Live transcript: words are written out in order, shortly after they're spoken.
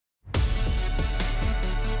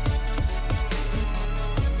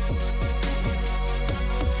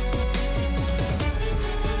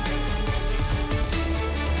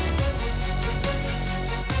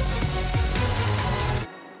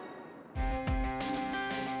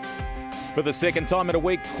For the second time in a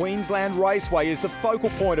week, Queensland Raceway is the focal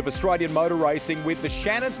point of Australian motor racing with the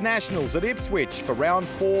Shannons Nationals at Ipswich for round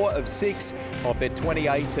 4 of 6 of their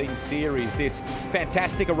 2018 series. This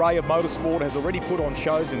fantastic array of motorsport has already put on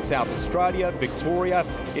shows in South Australia, Victoria.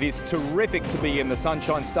 It is terrific to be in the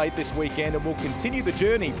Sunshine State this weekend, and we'll continue the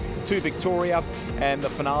journey to Victoria and the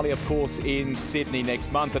finale, of course, in Sydney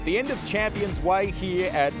next month. At the end of Champions Way here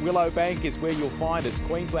at Willowbank is where you'll find us,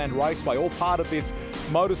 Queensland Raceway, all part of this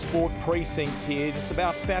motorsport precinct here. It's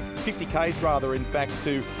about 50 k's rather, in fact,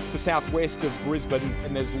 to the southwest of Brisbane,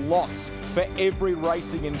 and there's lots for every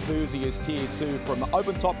racing enthusiast here too, from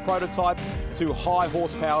open top prototypes to high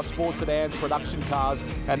horsepower sports sedans, production cars,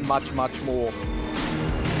 and much, much more.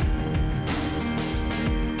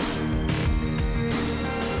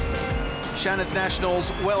 Shannons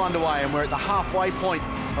Nationals well underway, and we're at the halfway point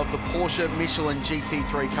of the Porsche Michelin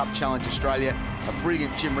GT3 Cup Challenge Australia. A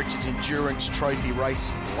brilliant Jim Richards Endurance Trophy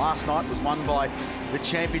race last night was won by the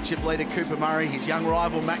championship leader Cooper Murray, his young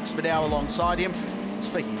rival Max Vidau alongside him.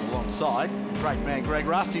 Speaking of alongside, great man Greg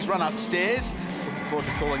Rust, he's run upstairs. Looking forward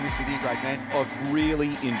to calling this with you, great man. I've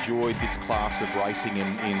really enjoyed this class of racing in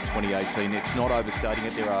 2018. It's not overstating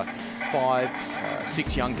it. There are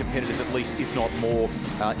 6 young competitors at least, if not more,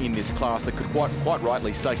 in this class that could quite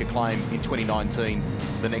rightly stake a claim in 2019,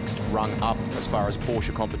 the next rung up as far as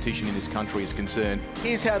Porsche competition in this country is concerned.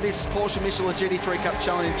 Here's how this Porsche Michelin GT3 Cup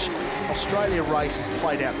Challenge Australia race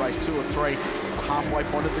played out, race 2 of 3, the halfway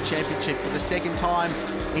point of the championship for the second time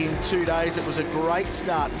in 2 days. It was a great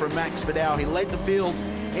start from Max Vidau. He led the field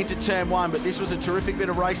into turn 1, but this was a terrific bit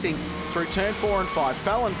of racing through turn 4 and 5.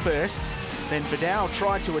 Fallon first, then Vidau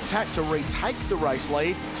tried to attack to retake the race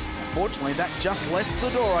lead. Unfortunately, that just left the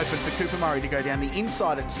door open for Cooper Murray to go down the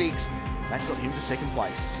inside at 6. That got him to second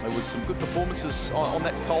place. There was some good performances on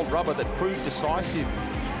that cold rubber that proved decisive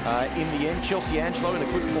in the end. Chelsea Angelo in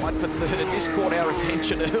a good fight for third. This caught our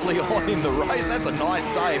attention early on in the race. That's a nice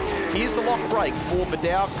save. Here's the lock break for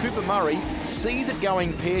Vidau. Cooper Murray sees it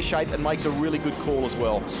going pear-shaped and makes a really good call as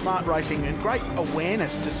well. Smart racing and great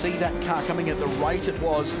awareness to see that car coming at the rate it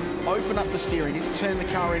was, open up the steering, didn't turn the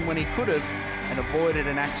car in when he could have, and avoided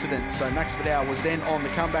an accident. So Max Vidau was then on the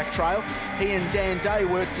comeback trail. He and Dan Day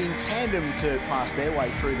worked in tandem to pass their way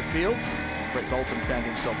through the field. Brett Dalton found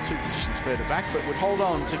himself 2 positions further back, but would hold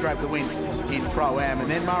on to grab the win in Pro-Am.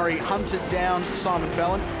 And then Murray hunted down Simon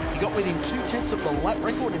Fallon. He got within 2/10 of the lap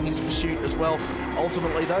record in his pursuit as well.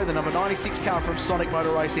 Ultimately, though, the number 96 car from Sonic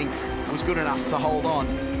Motor Racing was good enough to hold on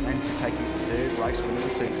and to take his 3rd race win of the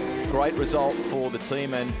season. Great result for the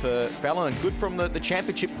team and for Fallon, and good from the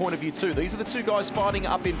championship point of view too. These are the 2 guys fighting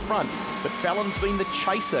up in front, but Fallon's been the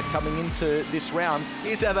chaser coming into this round.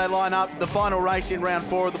 Here's how they line up. The final race in round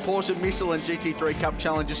 4 of the Porsche Michelin GT3 Cup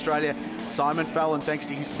Challenge Australia. Simon Fallon, thanks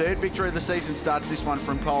to his 3rd victory of the season, starts this one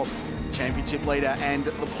from pole. Championship leader and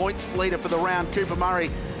the points leader for the round, Cooper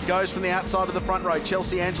Murray, goes from the outside of the front row.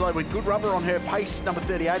 Chelsea Angelo with good rubber on her pace. Number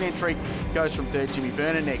 38 entry goes from 3rd. Jimmy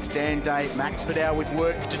Vernon next. Dan Day, Max Vidau with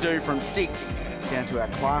work to do from 6th down to our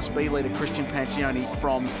Class B leader Christian Pancioni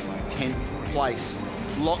from 10th place.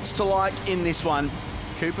 Lots to like in this one.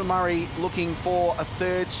 Cooper Murray looking for a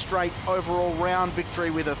 3rd straight overall round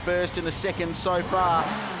victory with a 1st and a 2nd so far.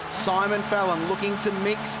 Simon Fallon looking to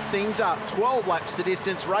mix things up. 12 laps the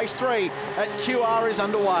distance. Race 3 at QR is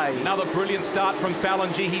underway. Another brilliant start from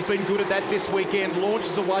Fallon. Gee, he's been good at that this weekend.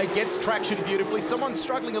 Launches away, gets traction beautifully. Someone's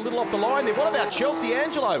struggling a little off the line there. What about Chelsea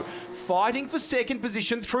Angelo? Fighting for 2nd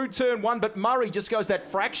position through turn 1, but Murray just goes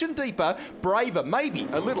that fraction deeper, braver, maybe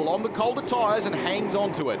a little on the colder tyres, and hangs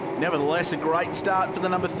on to it. Nevertheless, a great start for the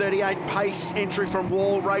number 38 pace entry from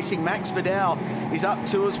Wall Racing. Max Vidau is up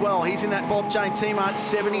 2 as well. He's in that Bob Jane T-Mart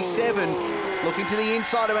 77, looking to the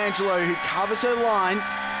inside of Angelo, who covers her line,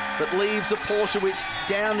 but leaves a Porschewitz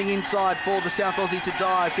down the inside for the South Aussie to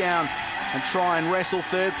dive down and try and wrestle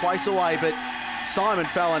 3rd place away. But Simon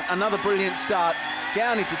Fallon, another brilliant start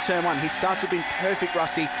down into turn 1. His starts have been perfect,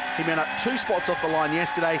 Rusty. He went up 2 spots off the line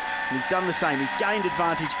yesterday, and he's done the same. He's gained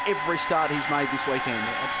advantage every start he's made this weekend.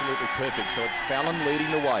 Yeah, absolutely perfect. So it's Fallon leading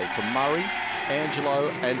the way from Murray, Angelo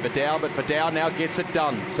and Vidau, but Vidau now gets it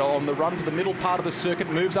done. So on the run to the middle part of the circuit,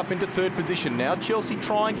 moves up into 3rd position. Now Chelsea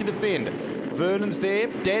trying to defend. Vernon's there.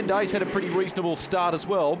 Dan Day's had a pretty reasonable start as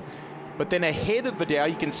well. But then ahead of Vidau,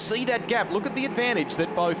 you can see that gap. Look at the advantage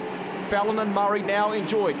that both Fallon and Murray now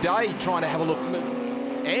enjoy. Day trying to have a look.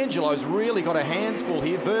 Angelo's really got her hands full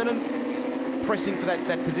here. Vernon pressing for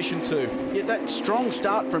that position too. Yeah, that strong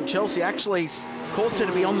start from Chelsea actually caused her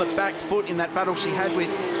to be on the back foot in that battle she had with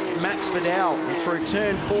Max Vidau through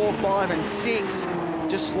turn 4, 5 and 6.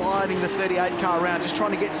 Just sliding the 38 car around, just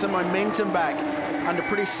trying to get some momentum back. under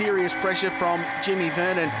pretty serious pressure from Jimmy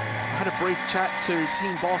Vernon. I had a brief chat to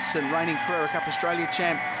Team Boss and reigning Carrera Cup Australia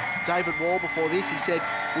champ David Wall before this. He said,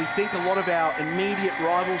 we think a lot of our immediate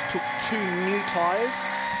rivals took 2 new tyres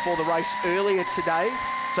for the race earlier today,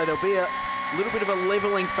 so there'll be a little bit of a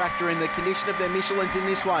levelling factor in the condition of their Michelins in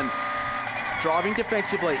this one. Driving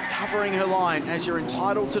defensively, covering her line, as you're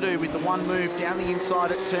entitled to do with the one move down the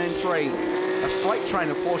inside at turn 3. A freight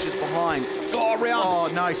train of Porsches behind. Oh, round. Oh,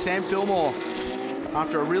 no, Sam Fillmore.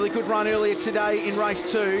 After a really good run earlier today in race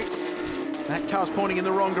 2, that car's pointing in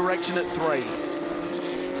the wrong direction at 3.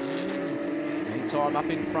 Meantime, up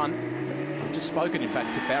in front, I've just spoken, in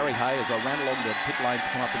fact, to Barry Hay as I ran along the pit lane to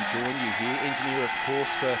come up and join you here. Engineer, of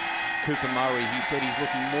course, for Cooper Murray. He said he's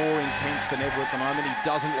looking more intense than ever at the moment. He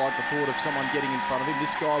doesn't like the thought of someone getting in front of him.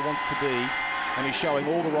 This guy wants to be, and he's showing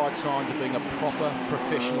all the right signs of being a proper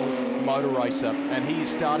professional motor racer. And he is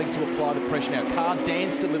starting to apply the pressure now. Car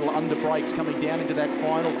danced a little under brakes coming down into that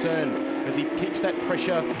final turn as he keeps that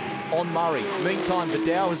pressure on Murray. Meantime,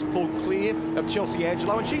 Vidau has pulled clear of Chelsea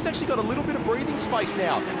Angelo, and she's actually got a little bit of breathing space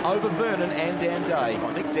now over Vernon and Dan Day.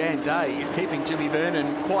 I think Dan Day is keeping Jimmy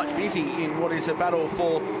Vernon quite busy in what is a battle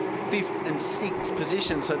for 5th and 6th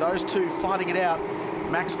position. So those two fighting it out.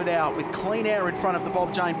 Max Vidau with clean air in front of the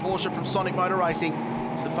Bob Jane Porsche from Sonic Motor Racing.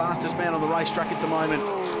 He's the fastest man on the racetrack at the moment.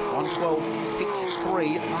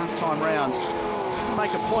 1:12.63 last time round. Didn't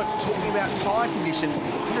make a point talking about tyre condition. I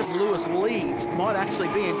wonder if Lewis Leeds might actually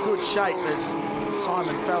be in good shape as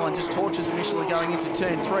Simon Fallon just torches a Michelin going into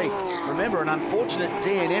turn 3. Remember, an unfortunate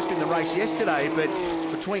DNF in the race yesterday, but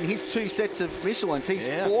between his 2 sets of Michelins, he's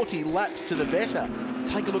 40 laps to the better.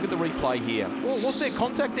 Take a look at the replay here. Well, was there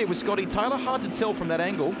contact there with Scotty Taylor? Hard to tell from that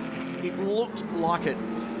angle. It looked like it.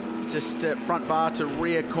 Just front bar to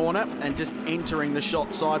rear corner and just entering the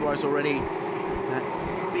shot sideways already. That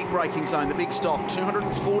big braking zone, the big stop,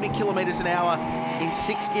 240 kilometres an hour in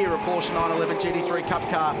 6th gear, a Porsche 911 GT3 Cup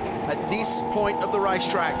car at this point of the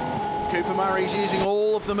racetrack. Cooper Murray's using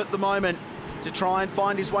all of them at the moment to try and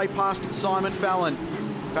find his way past Simon Fallon.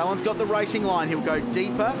 Fallon's got the racing line. He'll go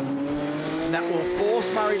deeper. And that will force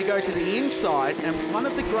Murray to go to the inside. And one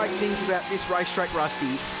of the great things about this racetrack,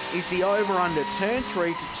 Rusty, is the over-under, turn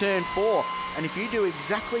 3 to turn 4. And if you do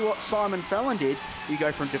exactly what Simon Fallon did, you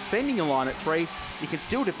go from defending your line at 3, you can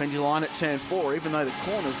still defend your line at turn 4, even though the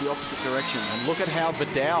corner's the opposite direction. And look at how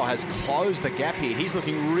Vidau has closed the gap here. He's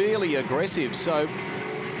looking really aggressive. So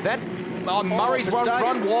that Murray's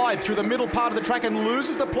run wide through the middle part of the track and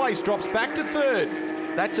loses the place, drops back to 3rd.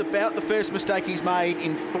 That's about the first mistake he's made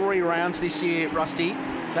in 3 rounds this year, Rusty.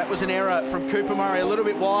 That was an error from Cooper Murray, a little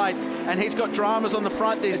bit wide, and he's got dramas on the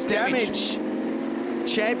front. There's damage.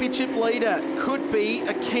 Championship leader, could be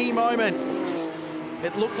a key moment.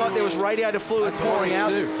 It looked like there was radiator fluid pouring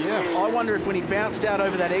out. Yeah. I wonder if when he bounced out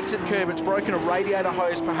over that exit curb, it's broken a radiator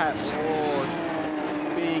hose, perhaps. Oh,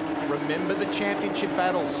 big. Remember the championship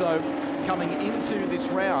battle. So coming into this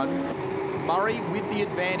round, Murray with the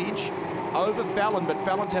advantage over Fallon, but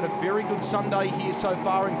Fallon's had a very good Sunday here so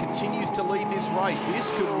far and continues to lead this race. This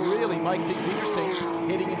could really make things interesting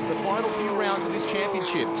heading into the final few rounds of this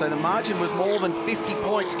championship. So the margin was more than 50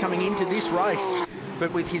 points coming into this race,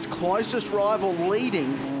 but with his closest rival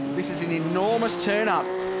leading, this is an enormous turn-up.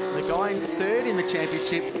 The guy in 3rd in the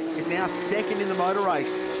championship is now 2nd in the motor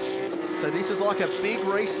race. So this is like a big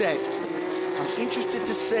reset. I'm interested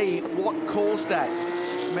to see what caused that.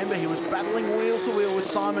 Remember, he was battling wheel-to-wheel with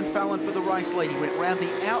Simon Fallon for the race lead. He went round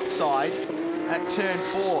the outside at turn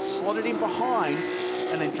 4, slotted in behind,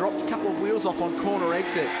 and then dropped a couple of wheels off on corner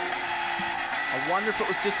exit. I wonder if it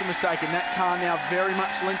was just a mistake, and that car now very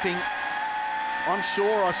much limping. I'm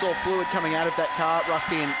sure I saw fluid coming out of that car,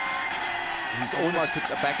 Rusty, and he's almost at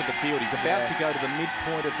the back of the field. He's about to go to the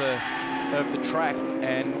midpoint of the track,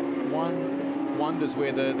 and one wonders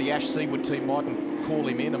where the Ash Seawood team mightn't call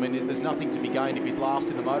him in. I mean, there's nothing to be gained if he's last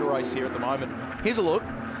in the motor race here at the moment. Here's a look.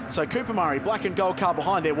 So Cooper Murray, black and gold car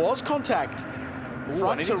behind. There was contact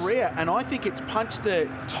front to rear, and I think it's punched the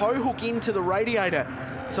tow hook into the radiator.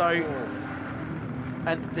 So,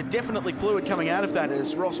 and there's definitely fluid coming out of that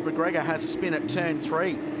as Ross McGregor has a spin at turn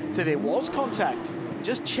 3. So there was contact.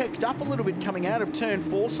 Just checked up a little bit coming out of turn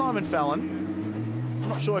 4, Simon Fallon. I'm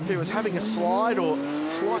not sure if he was having a slide or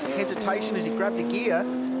slight hesitation as he grabbed a gear.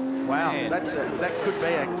 Wow, that could be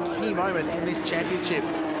a key moment in this championship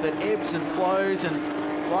that ebbs and flows, and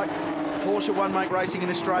like Porsche one-make racing in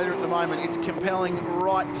Australia at the moment, it's compelling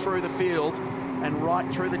right through the field and right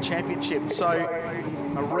through the championship. So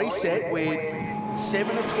a reset with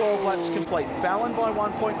 7 of 12 laps complete. Fallon by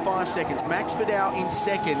 1.5 seconds. Max Vidau in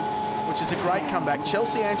 2nd, which is a great comeback.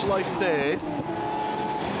 Chelsea Angelo 3rd.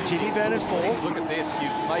 Jimmy Vernon's fourth. Look at this.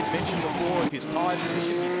 You've made mention before of his tyre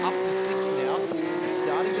position. He's up to sixth now. It's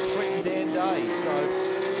starting to threaten Dan Day. So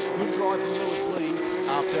good drive from Lewis Leeds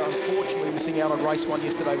after unfortunately missing out on race one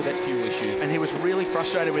yesterday with that fuel issue. And he was really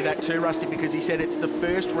frustrated with that too, Rusty, because he said it's the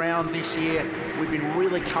first round this year. We've been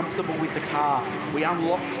really comfortable with the car. We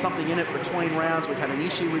unlocked something in it between rounds. We've had an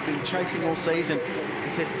issue we've been chasing all season. He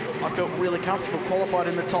said, I felt really comfortable, qualified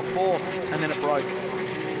in the top four, and then it broke.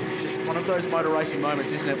 Just one of those motor racing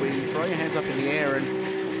moments, isn't it, where you throw your hands up in the air and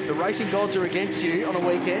if the racing gods are against you on a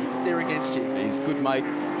weekend, they're against you. His good mate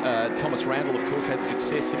Thomas Randall, of course, had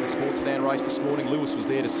success in the sports sedan race this morning. Lewis was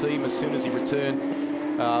there to see him as soon as he returned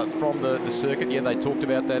from the circuit. Yeah, they talked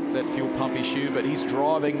about that fuel pump issue, but he's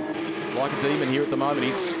driving like a demon here at the moment.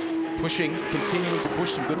 He's continuing to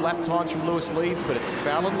push some good lap times from Lewis Leeds, but it's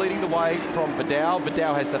Fallon leading the way from Vidau.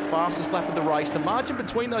 Vidau has the fastest lap of the race. The margin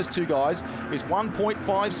between those two guys is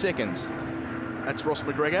 1.5 seconds. That's Ross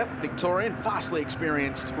McGregor, Victorian, vastly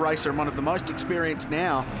experienced racer and one of the most experienced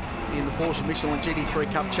now in the Porsche Michelin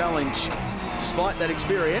GT3 Cup Challenge. Despite that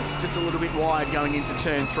experience, just a little bit wide going into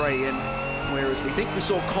turn 3, and whereas we think we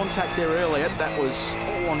saw contact there earlier, that was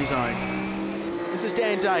all on his own. This is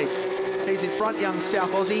Dan Day. He's in front, young South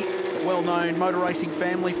Aussie, well-known motor racing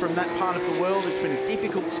family from that part of the world. It's been a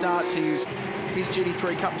difficult start to his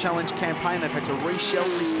GT3 Cup Challenge campaign. They've had to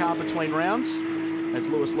reshelve his car between rounds as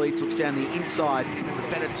Lewis Leeds looks down the inside in a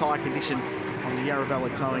better tyre condition on the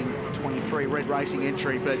Yarravella Towing 23 Red Racing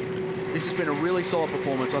entry. But this has been a really solid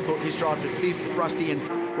performance. I thought his drive to 5th, Rusty, in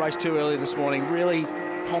race 2 earlier this morning, really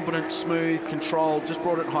competent, smooth, controlled, just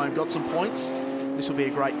brought it home, got some points. This will be a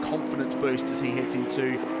great confidence boost as he heads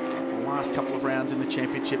into the last couple of rounds in the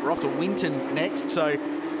championship. We're off to Winton next, so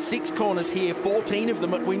 6 corners here, 14 of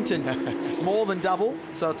them at Winton, more than double.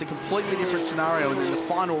 So it's a completely different scenario. And then the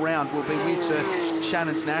final round will be with the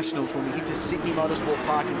Shannons Nationals when we head to Sydney Motorsport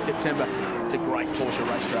Park in September. It's a great Porsche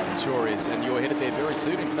racetrack. It sure is, and you're headed there very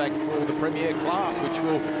soon, in fact, for the Premier class, which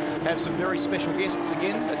will have some very special guests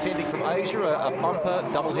again, attending from Asia, a bumper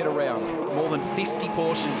double-header round. More than 50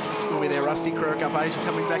 Porsches will be there, Rusty. Carrera Cup Asia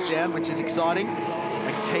coming back down, which is exciting.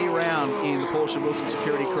 A key round in the Porsche Wilson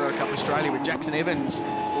Security Carrera Cup Australia with Jackson Evans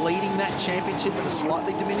leading that championship at a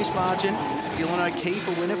slightly diminished margin. Dylan O'Keefe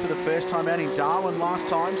a winner for the first time out in Darwin last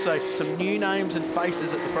time, so some new names and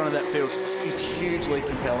faces at the front of that field. It's hugely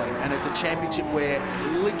compelling, and it's a championship where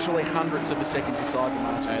literally hundreds of a second decide the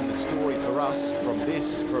margins. And the story for us from the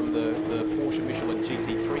Porsche Michelin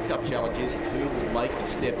GT3 Cup Challenge is who will make the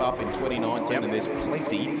step up in 2019, and there's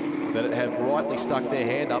plenty that have rightly stuck their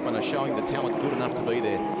hand up and are showing the talent good enough to be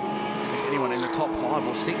there. I think anyone in the top 5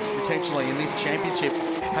 or 6 potentially in this championship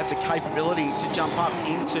have the capability to jump up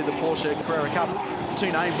into the Porsche Carrera Cup.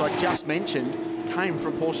 2 names I just mentioned came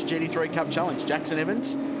from Porsche GT3 Cup Challenge, Jackson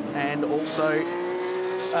Evans and also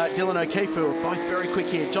Dylan O'Keefe, who are both very quick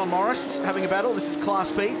here. John Morris having a battle. This is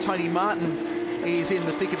Class B. Tony Martin is in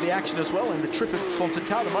the thick of the action as well in the Triffid-sponsored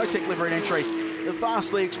car, the Motec livery entry. The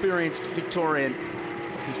vastly experienced Victorian.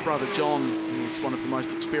 His brother John is one of the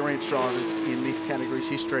most experienced drivers in this category's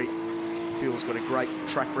history. Phil's got a great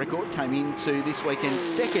track record. Came into this weekend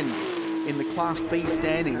 2nd in the Class B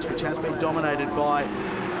standings, which has been dominated by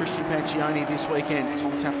Christian Pancioni this weekend.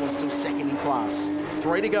 Tom Taplin still 2nd in class.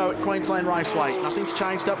 3 to go at Queensland Raceway. Nothing's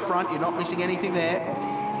changed up front. You're not missing anything there.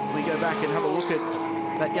 We go back and have a look at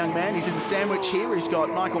that young man. He's in the sandwich here. He's got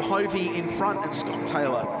Michael Hovey in front and Scott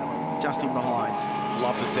Taylor just in behind.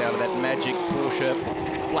 Love the sound of that magic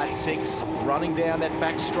Porsche flat 6 running down that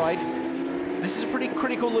back straight. This is a pretty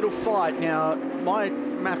critical little fight. Now, my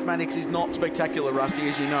mathematics is not spectacular, Rusty,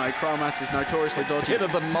 as you know. Crow Maths is notoriously dodgy. Better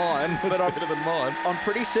than mine. Better than mine. I'm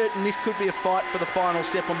pretty certain this could be a fight for the final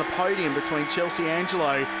step on the podium between Chelsea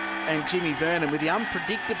Angelo and Jimmy Vernon. With the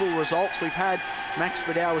unpredictable results we've had, Max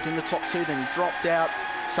Vidau was in the top 2, then he dropped out.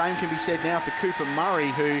 Same can be said now for Cooper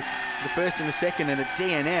Murray, who the 1st and the 2nd and a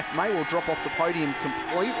DNF may well drop off the podium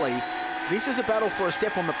completely. This is a battle for a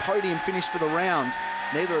step on the podium finish for the round.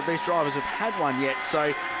 Neither of these drivers have had one yet,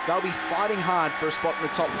 so they'll be fighting hard for a spot in the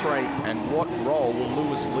top 3. And what role will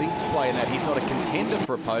Lewis Leeds play in that? He's not a contender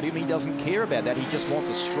for a podium. He doesn't care about that. He just wants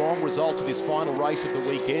a strong result to this final race of the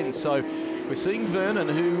weekend. So we're seeing Vernon,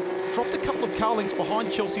 who dropped a couple of car lengths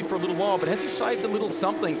behind Chelsea for a little while, but has he saved a little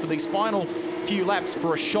something for these final few laps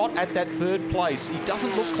for a shot at that 3rd place? He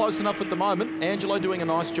doesn't look close enough at the moment. Angelo doing a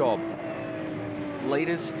nice job.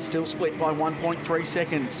 Leaders still split by 1.3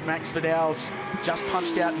 seconds. Max Vidau's just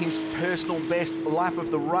punched out his personal best lap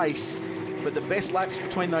of the race, but the best laps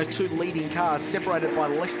between those 2 leading cars separated by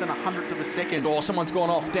less than 100th of a second. Oh, someone's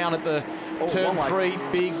gone off down at the turn 3,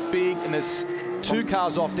 big, and there's 2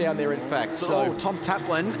 cars off down there, in fact. So Tom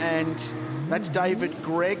Taplin, and That's David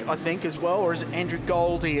Gregg, I think, as well, or is it Andrew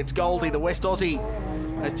Goldie? It's Goldie, the West Aussie,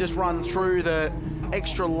 has just run through the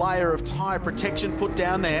extra layer of tyre protection put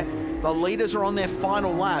down there. The leaders are on their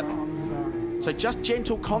final lap. So just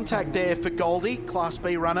gentle contact there for Goldie, Class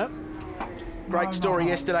B runner. Great story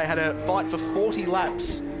yesterday, had a fight for 40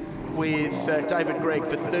 laps with David Gregg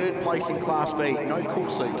for 3rd place in Class B. No cool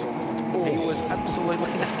seat. He was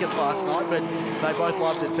absolutely naked last night, but they both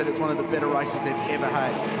loved it, said it's one of the better races they've ever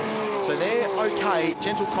had. So they're okay,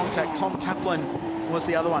 gentle contact. Tom Taplin was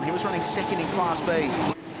the other one. He was running 2nd in Class B.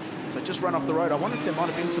 So just run off the road. I wonder if there might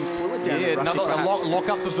have been some fluid down there. Yeah, another lock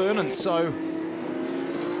up for Vernon. So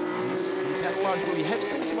he's had a large. We have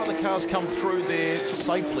seen some other cars come through there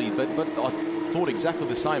safely, but I thought exactly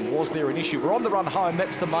the same. Was there an issue? We're on the run home.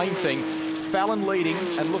 That's the main thing. Fallon leading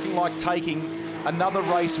and looking like taking another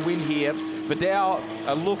race win here. Vidau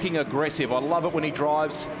looking aggressive. I love it when he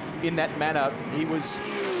drives in that manner. He was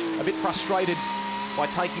a bit frustrated by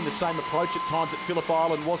taking the same approach at times at Phillip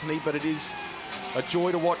Island, wasn't he? But it is a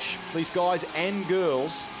joy to watch these guys and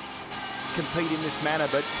girls compete in this manner.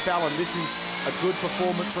 But Fallon, this is a good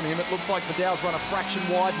performance from him. It looks like Vidau's run a fraction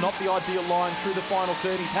wide, not the ideal line through the final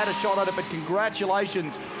turn. He's had a shot at it, but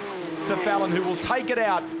congratulations to Fallon, who will take it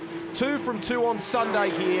out. 2 from 2 on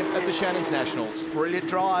Sunday here at the Shannons Nationals. Brilliant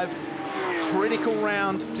drive, critical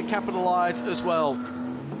round to capitalise as well.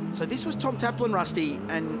 So this was Tom Taplin, Rusty,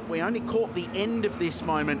 and we only caught the end of this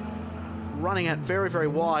moment, running out very, very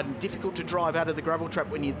wide and difficult to drive out of the gravel trap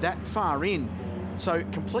when you're that far in. So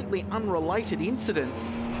completely unrelated incident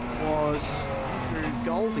was Andrew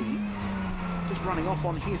Goldie just running off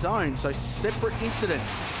on his own. So separate incident.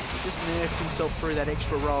 Just nerfed himself through that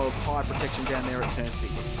extra row of tyre protection down there at turn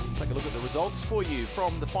 6. Take a look at the results for you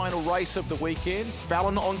from the final race of the weekend.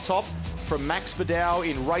 Fallon on top from Max Vidau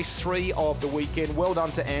in race 3 of the weekend. Well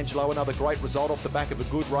done to Angelo, another great result off the back of a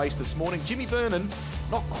good race this morning. Jimmy Vernon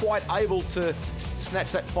not quite able to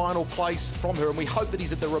snatch that final place from her, and we hope that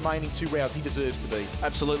he's at the remaining 2 rounds. He deserves to be.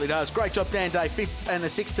 Absolutely does. Great job, Dan Day, 5th and a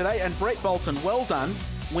 6th today. And Brett Bolton, well done,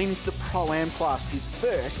 wins the Pro-Am class, his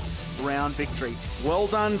first round victory. Well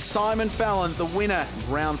done, Simon Fallon, the winner,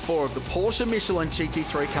 round 4 of the Porsche Michelin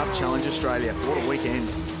GT3 Cup Challenge Australia. What a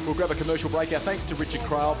weekend. We'll grab a commercial break. Our thanks to Richard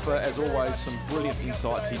Crale for, as always, some brilliant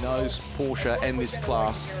insights. He knows Porsche and this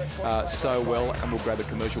class so well, and we'll grab a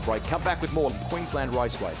commercial break. Come back with more Queensland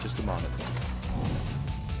Raceway in just a moment.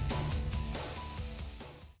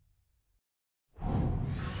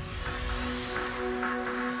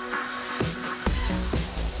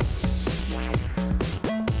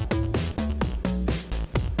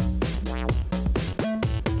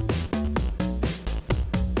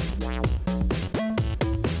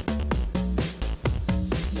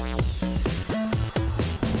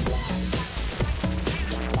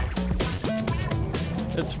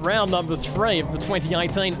 It's round number 3 of the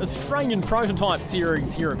 2018 Australian Prototype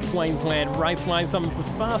Series here at Queensland Raceway. Some of the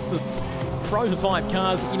fastest prototype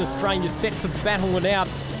cars in Australia set to battle it out.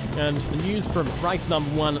 And the news from race number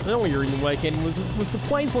 1 earlier in the weekend was the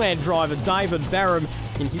Queensland driver David Barham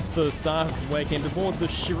in his first start of the weekend aboard the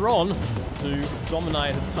Chiron, who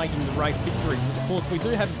dominated, taking the race victory. Of course, we do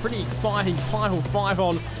have a pretty exciting title fight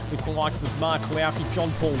on with the likes of Mark Lauke,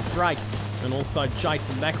 John Paul Drake, and also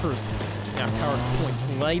Jason Macris, our current points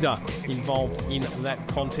leader, involved in that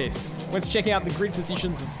contest. Let's check out the grid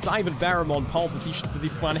positions. It's David Barham on pole position for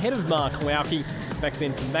this one, ahead of Mark Lauke, back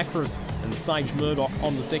then to Macris and Sage Murdoch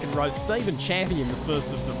on the second row. Stephen Champion, the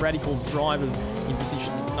first of the Radical drivers, in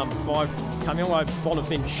position number 5. Camilo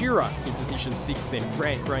Bonaventura in position 6, then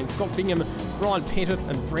Grant Green, Scott Bingham, Brian Pettit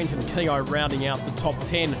and Brenton Keogh rounding out the top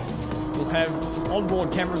 10. We'll have some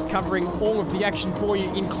onboard cameras covering all of the action for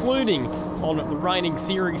you, including on the reigning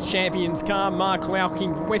series champions car, Mark Lauke,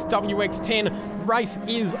 the West WX10. Race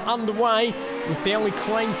is underway. A fairly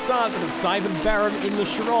clean start, but it's David Barham in the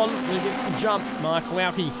Chiron who gets the jump. Mark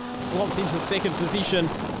Lauke slots into second position,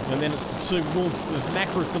 and then it's the 2 wolves of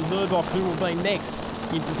Macris and Murdoch who will be next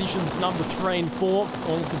in positions number 3 and 4.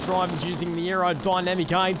 All of the drivers using the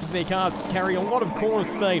aerodynamic aids of their cars to carry a lot of corner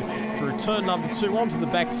speed through turn number 2 onto the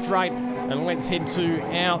back straight. And let's head to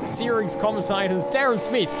our series commentators, Darren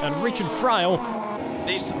Smith and Richard Crale.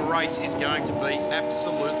 This race is going to be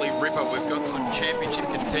absolutely ripper. We've got some championship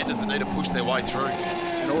contenders that need to push their way through.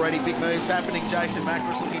 And already big moves happening. Jason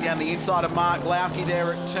Macris looking down the inside of Mark Lauke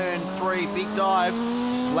there at turn 3. Big dive.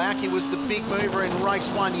 Lauke was the big mover in race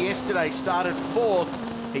 1 yesterday. Started 4th.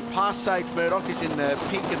 He passed Sage Murdoch, he's in the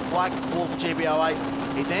pink and black Wolf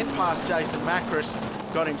GBO8. He then passed Jason Macris,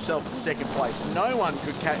 got himself to second place. No one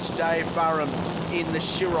could catch Dave Barham in the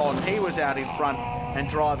Chiron. He was out in front and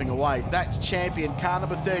driving away. That's champion car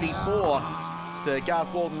number 34. with the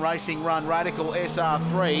Garth Walden Racing run Radical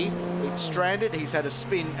SR3. It's stranded. He's had a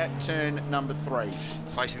spin at turn number 3.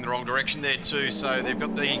 It's facing the wrong direction there too, so they've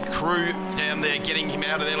got the crew down there getting him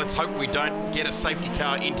out of there. Let's hope we don't get a safety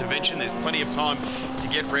car intervention. There's plenty of time to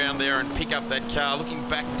get round there and pick up that car. Looking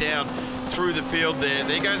back down through the field there.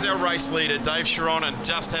 There goes our race leader, Dave Chiron, and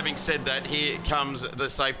just having said that, here comes the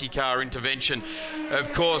safety car intervention.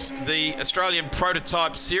 Of course, the Australian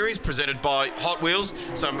Prototype Series presented by Hot Wheels.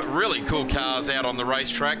 Some really cool cars out on the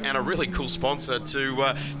racetrack and a really cool sponsor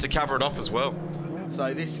to cover it off as well.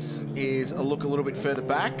 So this is a look a little bit further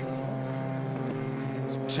back.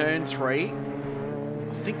 Turn 3.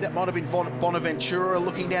 I think that might have been Bonaventura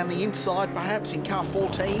looking down the inside, perhaps in car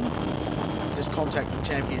 14. Just contact the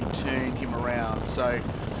champion, turned him around. So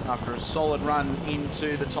after a solid run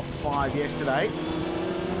into the top 5 yesterday,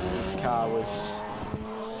 this car was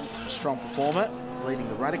a strong performer, leading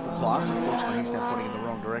the Radical class. Unfortunately, he's now pointing in the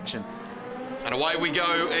wrong direction. And away we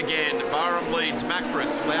go again. Barham leads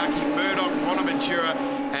Macris, Lauki, Murdoch, Bonaventura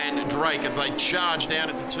and Drake as they charge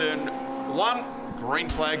down into turn 1. Green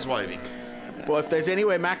flags waving. Well, if there's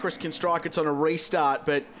anywhere Macris can strike, it's on a restart,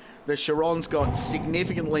 but the Chiron's got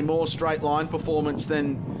significantly more straight line performance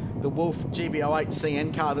than the Wolf GBO8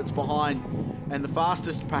 CN car that's behind. And the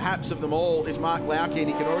fastest, perhaps, of them all is Mark Lauki, and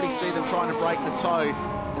you can already see them trying to break the toe.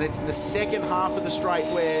 And it's in the second half of the straight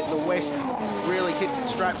where the West really hits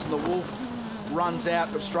its straps and the Wolf runs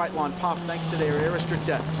out of straight line puff thanks to their air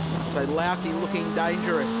restrictor. So Lauki looking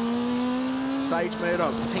dangerous. Sage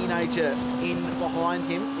Murdoch, teenager, in behind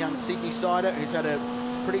him. Young Sydney sider who's had a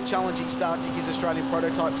pretty challenging start to his Australian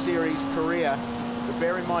Prototype Series career. But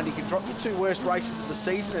bear in mind, he can drop your 2 worst races of the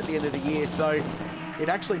season at the end of the year. So it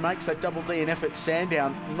actually makes that double DNF at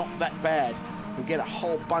Sandown not that bad. He'll get a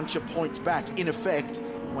whole bunch of points back, in effect,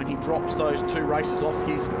 when he drops those 2 races off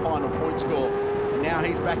his final point score. And now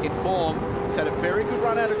he's back in form. He's had a very good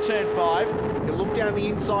run out of turn 5. He'll look down the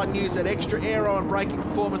inside and use that extra aero and braking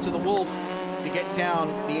performance of the Wolf to get down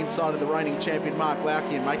the inside of the reigning champion Mark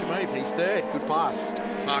Lauki and make a move. He's 3rd. Good pass.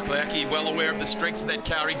 Mark Lauki, well aware of the strengths of that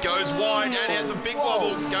car. He goes wide and has a big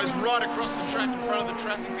wobble. Goes right across the track in front of the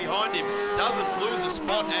traffic behind him. Doesn't lose a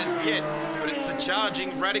spot as yet, but it's the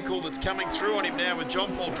charging Radical that's coming through on him now with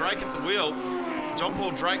John Paul Drake at the wheel. John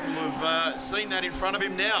Paul Drake will have seen that in front of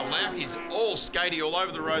him now. Lauki's all skatey all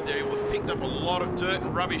over the road there. He will have picked up a lot of dirt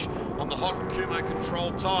and rubbish on the hot Kumo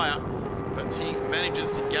control tyre, but he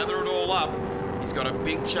manages to gather it all up. He's got a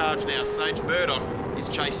big charge now. Sage Murdoch is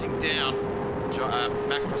chasing down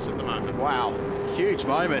Macris at the moment. Wow, huge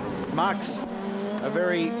moment. Mark's a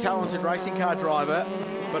very talented racing car driver,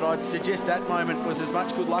 but I'd suggest that moment was as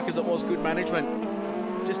much good luck as it was good management.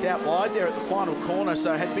 Just out wide there at the final corner,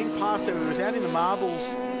 so had been past him. He was out in the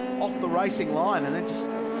marbles off the racing line and then just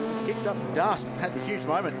kicked up the dust and had the huge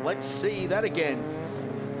moment. Let's see that again.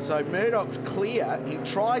 So Murdoch's clear. He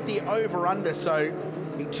tried the over-under, so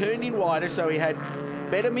he turned in wider, so he had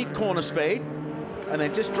better mid-corner speed, and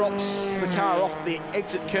then just drops the car off the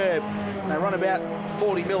exit curb. They run about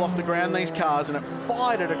 40 mil off the ground, these cars, and it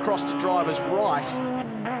fired it across to driver's right.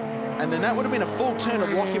 And then that would have been a full turn of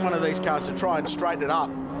lock in one of these cars to try and straighten it up.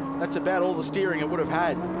 That's about all the steering it would have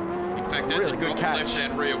had. In fact, that's really a good catch.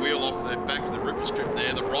 Left-hand rear wheel off the back of the ripper strip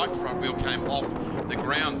there. The right front wheel came off the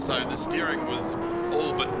ground, so the steering was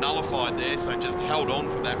all but nullified there, so just held on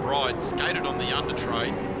for that ride, skated on the under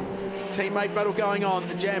tray. It's a teammate battle going on.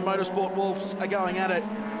 The Jam Motorsport Wolves are going at it.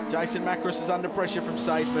 Jason Macris is under pressure from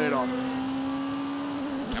Sage Murdoch.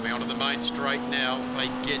 Coming onto the main straight now, they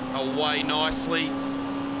get away nicely.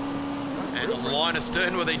 And a line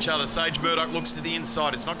astern with each other. Sage Murdoch looks to the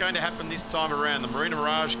inside. It's not going to happen this time around. The Marina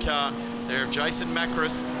Mirage car there of Jason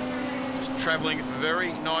Macris just travelling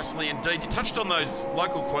very nicely indeed. You touched on those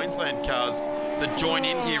local Queensland cars that join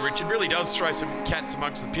in here, Richard. Really does throw some cats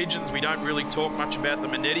amongst the pigeons. We don't really talk much about the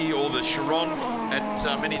Manetti or the Chiron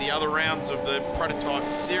at many of the other rounds of the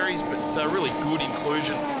Prototype Series, but really good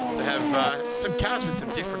inclusion to have some cars with some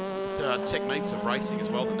different techniques of racing as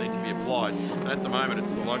well that need to be applied. And at the moment,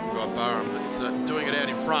 it's the local guy Barham that's doing it out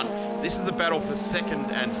in front. This is the battle for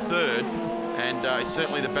 2nd and 3rd, and it's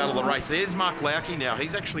certainly the battle of the race. There's Mark Lauki now.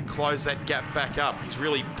 He's actually closed that gap back up. He's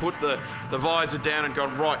really put the visor down and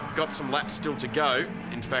gone, right, got some laps still to go.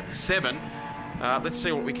 In fact, 7. Let's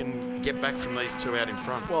see what we can get back from these 2 out in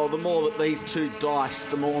front. Well, the more that these 2 dice,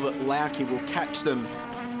 the more that Lauki will catch them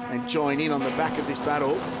and join in on the back of this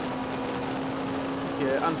battle. If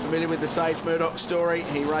you're unfamiliar with the Sage Murdoch story,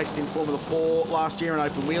 he raced in Formula 4 last year in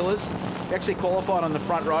open wheelers. He actually qualified on the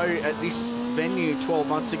front row at this venue 12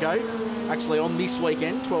 months ago, actually on this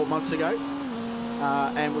weekend 12 months ago,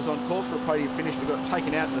 and was on course for a podium finish, but got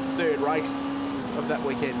taken out in the 3rd race of that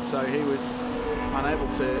weekend. So he was unable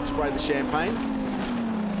to spray the champagne.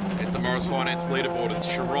 It's the Morris Finance leaderboard. It's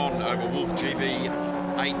Chiron over Wolf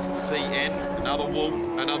GB8CN, another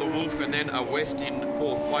Wolf, and then a West in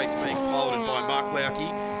 4th place, being piloted by Mark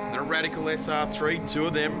Lauke. And a Radical SR3, 2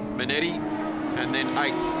 of them, Minetti, and then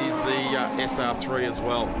 8th is the SR3 as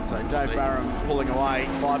well. So Dave Barham pulling away,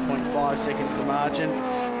 5.5 seconds the margin.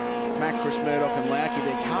 Macris, Murdoch and Lauke,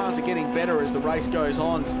 their cars are getting better as the race goes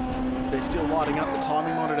on. So they're still lighting up the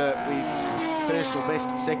timing monitor with personal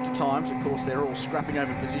best sector times. Of course, they're all scrapping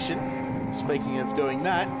over position. Speaking of doing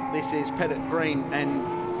that, this is Pettit, Green and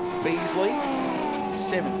Beasley.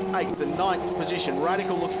 7th, 8th and 9th position.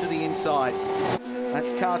 Radical looks to the inside.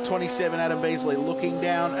 That's car 27, Adam Beasley, looking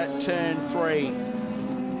down at turn 3.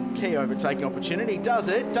 Key overtaking opportunity, does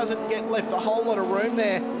it? Doesn't get left a whole lot of room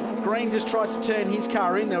there. Green just tried to turn his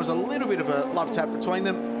car in. There was a little bit of a love tap between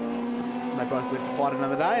them. And they both live to fight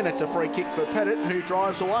another day, and it's a free kick for Pettit, who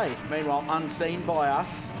drives away. Meanwhile, unseen by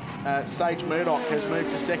us, Sage Murdoch has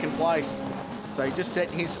moved to 2nd place. So he just set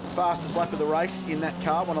his fastest lap of the race in that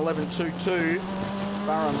car, 1:11.22.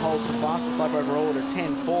 Barham holds the fastest lap overall at a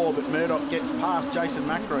 10.4, but Murdoch gets past Jason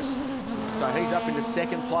Macris. So he's up into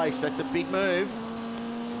 2nd place. That's a big move.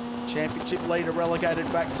 Championship leader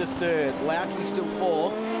relegated back to 3rd. Lauke still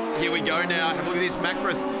 4th. Here we go now. Look at this,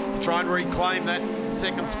 Macris try and reclaim that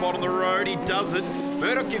 2nd spot on the road. He does it.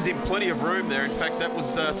 Murdoch gives him plenty of room there. In fact, that was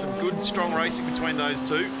some good, strong racing between those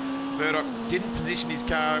two. Murdoch didn't position his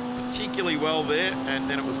car particularly well there, and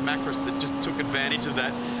then it was Macris that just took advantage of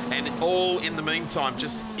that. And all in the meantime,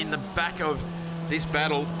 just in the back of this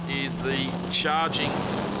battle is the charging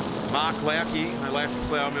Mark Lauke, the Lauke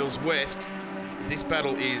Flour Mills West. This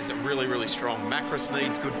battle is really, really strong. Macris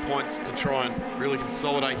needs good points to try and really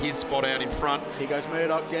consolidate his spot out in front. Here goes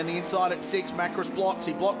Murdoch down the inside at 6. Macris blocks.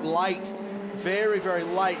 He blocked late. Very, very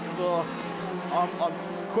late. Oh, I'm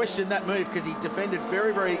questioning that move because he defended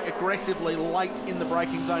very, very aggressively late in the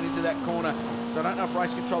braking zone into that corner. So I don't know if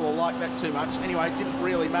race control will like that too much. Anyway, it didn't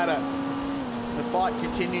really matter. The fight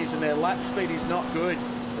continues and their lap speed is not good.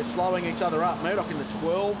 They're slowing each other up. Murdoch in the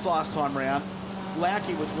 12s last time round.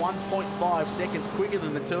 Lauke was 1.5 seconds quicker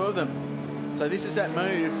than the two of them. So this is that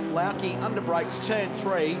move. Lauke under brakes, turn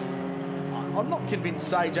 3. I'm not convinced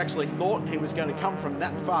Sage actually thought he was going to come from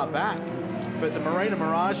that far back. But the Marina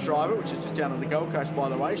Mirage driver, which is just down on the Gold Coast, by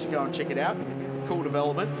the way, you should go and check it out. Cool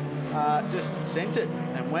development. Just sent it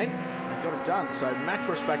and went and got it done. So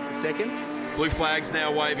Macris back to 2nd. Blue flags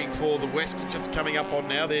now waving for the West, just coming up on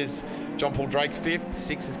now. There's John Paul Drake 5th,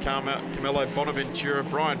 6th is Carmelo Bonaventura,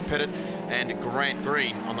 Brian Pettit and Grant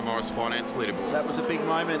Green on the Morris Finance leaderboard. That was a big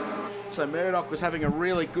moment. So Murdoch was having a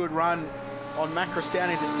really good run on Macris down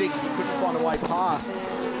into 6th, but couldn't find a way past.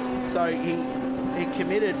 So he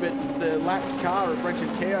committed, but the lapped car of Brenton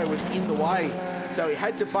Keogh was in the way. So he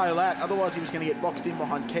had to bail out, otherwise he was going to get boxed in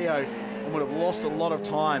behind Keogh and would have lost a lot of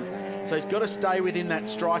time. So he's got to stay within that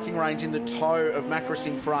striking range in the toe of Macris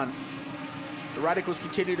in front. The Radicals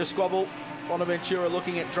continue to squabble. Bonaventura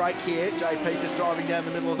looking at Drake here. JP just driving down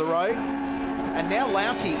the middle of the road. And now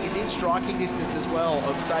Lauke is in striking distance as well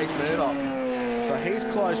of Sage Murdoch. So he's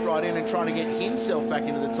closed right in and trying to get himself back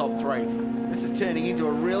into the top 3. This is turning into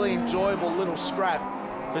a really enjoyable little scrap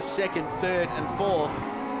for 2nd, 3rd and 4th.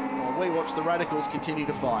 While we watch the Radicals continue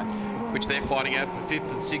to fight. Which they're fighting out for 5th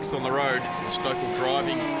and 6th on the road. It's the Stokel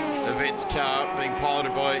Driving Events car being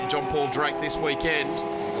piloted by John Paul Drake this weekend.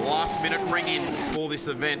 The last minute ring in for this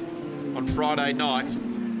event on Friday night.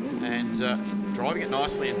 And driving it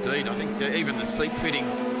nicely indeed. I think even the seat fitting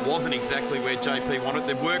wasn't exactly where JP wanted.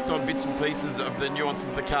 They've worked on bits and pieces of the nuances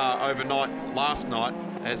of the car overnight last night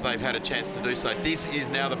as they've had a chance to do so. This is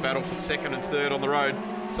now the battle for 2nd and 3rd on the road.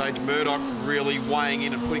 Sage Murdoch really weighing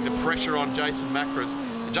in and putting the pressure on Jason Macris.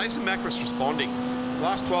 And Jason Macris responding. The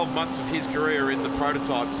last 12 months of his career in the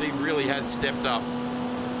prototypes, he really has stepped up.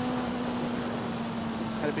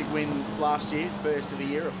 Had a big win last year, first of the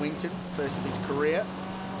year at Winton, first of his career.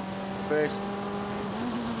 First,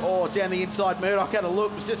 down the inside, Murdoch had a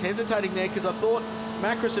look, was just hesitating there because I thought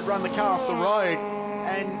Macris had run the car off the road,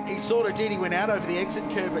 and he sort of did. He went out over the exit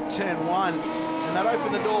curb at turn 1, and that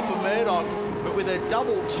opened the door for Murdoch. But with a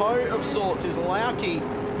double toe of sorts is Lauke,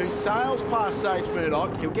 who sails past Sage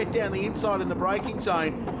Murdoch. He'll get down the inside in the braking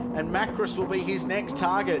zone, and Macris will be his next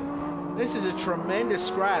target. This is a tremendous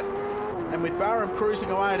scrap. And with Barham cruising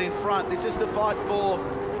away out in front, this is the fight for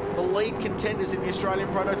the lead contenders in the Australian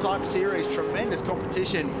Prototype Series. Tremendous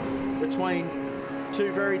competition between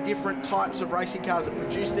two very different types of racing cars that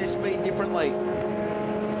produce their speed differently.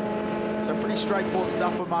 So pretty straightforward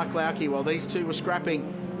stuff for Mark Lauke. While these two were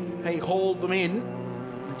scrapping, he hauled them in.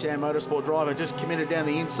 The Jam Motorsport driver just committed down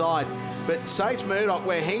the inside. But Sage Murdoch,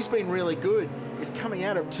 where he's been really good, is coming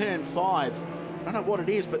out of turn 5. I don't know what it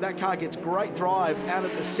is, but that car gets great drive out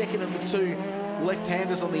of the second of the two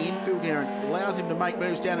left-handers on the infield here and allows him to make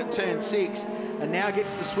moves down at turn 6, and now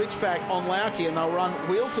gets the switchback on Lauke, and they'll run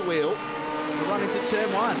wheel to wheel and run into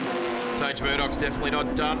turn 1. Sage Murdoch's definitely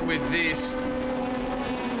not done with this.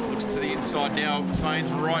 Looks to the inside now,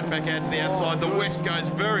 feigns right back out to the outside. The West goes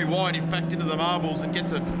very wide, in fact, into the marbles and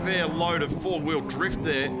gets a fair load of four-wheel drift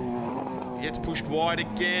there. He gets pushed wide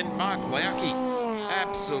again. Mark Lauke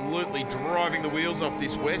absolutely driving the wheels off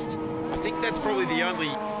this West. I think that's probably the only,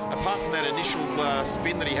 apart from that initial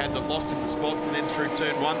spin that he had that lost him the spots and then through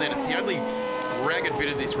turn 1, then it's the only ragged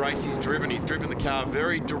bit of this race he's driven. He's driven the car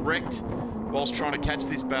very direct whilst trying to catch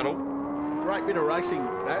this battle. Great bit of racing.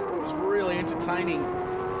 That was really entertaining.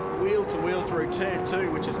 Wheel to wheel through turn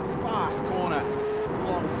 2, which is a fast corner,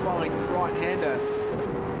 long flowing right-hander.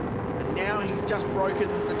 And now he's just broken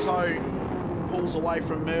the toe, pulls away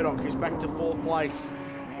from Murdoch, who's back to 4th place.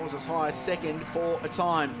 Was as high as 2nd for a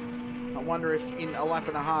time. I wonder if in a lap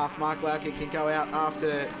and a half, Mark Lauke can go out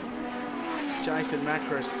after Jason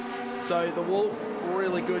Macris. So the Wolf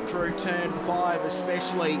really good through turn 5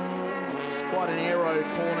 especially. It's quite an aero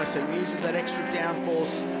corner, so uses that extra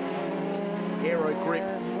downforce aero grip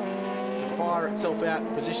to fire itself out in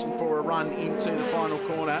position for a run into the final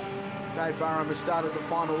corner. Dave Burham has started the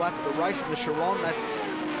final lap of the race in the Chiron. That's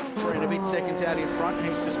 3 and a bit seconds out in front.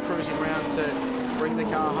 He's just cruising around to bring the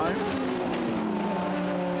car home.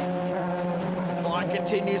 Fight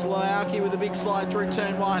continues. Lauke with a big slide through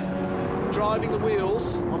turn 1. Driving the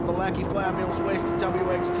wheels off the Lauke Flour Mills West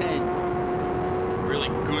WX10. Really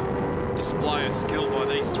good display of skill by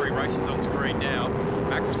these 3 racers on screen now.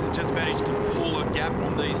 Macris has just managed to pull a gap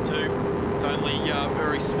on these 2. It's only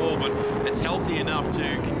very small, but it's healthy enough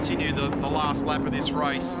to continue the last lap of this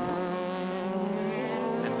race.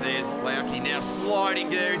 And there's Lauke now sliding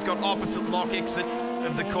there. He's got opposite lock exit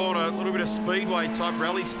of the corner. A little bit of speedway type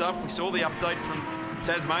rally stuff. We saw the update from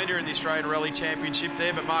Tasmania in the Australian Rally Championship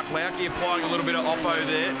there, but Mark Lauke applying a little bit of oppo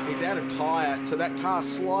there. He's out of tyre, so that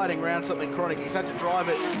car's sliding around something chronic. He's had to drive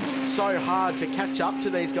it so hard to catch up to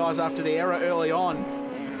these guys after the error early on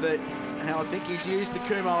that I think he's used the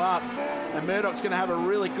Kumo up. And Murdoch's going to have a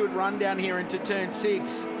really good run down here into turn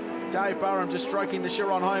 6. Dave Burham just stroking the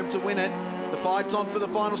Chiron home to win it. The fight's on for the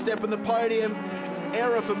final step in the podium.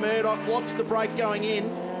 Error for Murdoch, blocks the brake going in.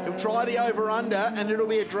 He'll try the over-under and it'll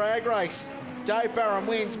be a drag race. Dave Burham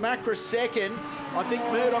wins, Macris 2nd. I think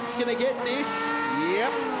Murdoch's going to get this.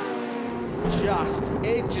 Yep. Just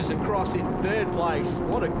edges across in 3rd place.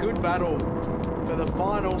 What a good battle for the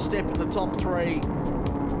final step in the top 3.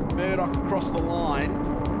 Murdoch across the line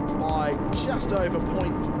by just over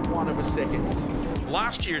 0.1 of a second.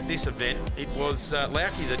 Last year at this event, it was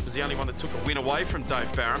Lauke that was the only one that took a win away from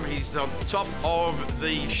Dave Burham. He's on top of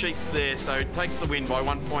the sheets there, so takes the win by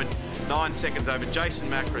 1.9 seconds over Jason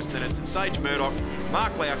Macris. Then it's Sage Murdoch,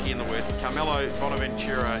 Mark Lauke in the West, Carmelo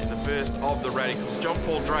Bonaventura in the first of the Radicals. John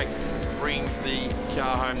Paul Drake brings the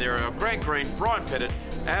car home. There are Grant Green, Brian Pettit,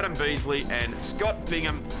 Adam Beasley and Scott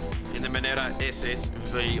Bingham in the Minetta SS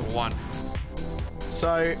V1.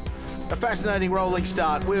 So a fascinating rolling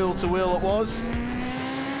start, wheel to wheel it was.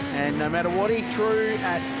 And no matter what he threw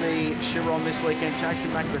at the Chiron this weekend,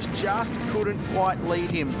 Jason Macris just couldn't quite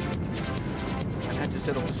lead him and had to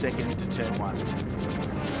settle for 2nd into turn 1.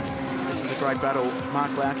 This was a great battle.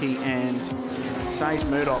 Mark Lauke and Sage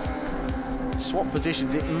Murdoch swap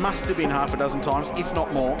positions. It must have been half a dozen times, if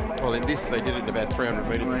not more. Well, in this, they did it about 300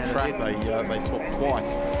 metres of track. They swapped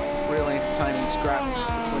twice. Really entertaining scrap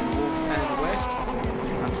between the Wolf and the West.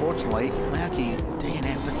 Unfortunately, Lauke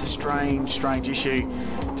DNF, that's a strange issue.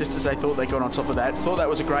 Just as they thought they got on top of that. Thought that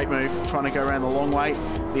was a great move, trying to go around the long way.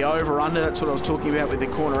 The over-under, that's what I was talking about with the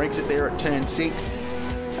corner exit there at turn 6.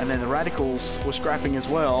 And then the Radicals were scrapping as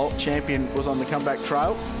well. Champion was on the comeback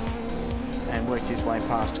trail and worked his way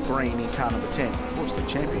past Green in car number 10. Unfortunately,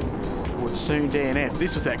 Champion would soon DNF.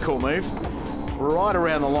 This was that cool move. Right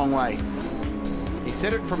around the long way. He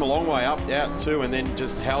set it from a long way up, out too, and then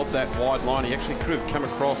just held that wide line. He actually could have come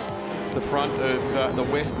across the front of the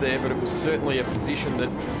West there, but it was certainly a position that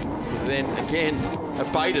was then again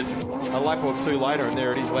abated a lap or 2 later, and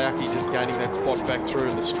there it is, Lauke just gaining that spot back through,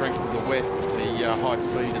 and the strength of the West, the high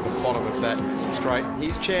speed at the bottom of that straight.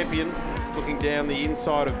 He's Champion, looking down the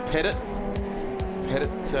inside of Pettit.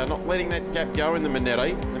 Pettit not letting that gap go in the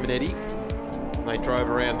Minetti. They drove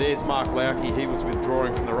around. There's Mark Lauke. He was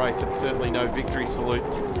withdrawing from the race. It's certainly no victory salute,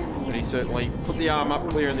 but he certainly put the arm up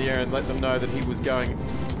clear in the air and let them know that he was going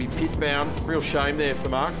to be pit bound. Real shame there for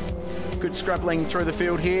Mark. Good scrabbling through the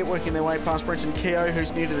field here, working their way past Brenton Keogh,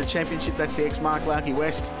 who's new to the championship. That's the ex-Mark Lauke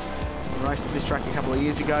West. Raced at this track a couple of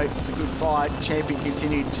years ago. It was a good fight. Champion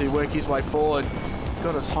continued to work his way forward.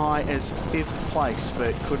 Got as high as 5th place,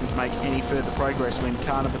 but couldn't make any further progress when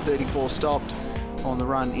car number 34 stopped on the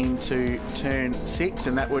run into turn 6,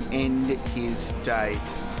 and that would end his day.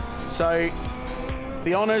 So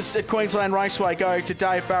the honours at Queensland Raceway go to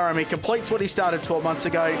Dave Barham. He completes what he started 12 months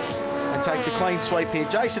ago and takes a clean sweep here.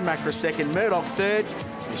 Jason Macra second, Murdoch third.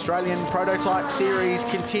 The Australian Prototype Series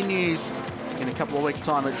continues in a couple of weeks'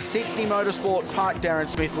 time at Sydney Motorsport Park. Darren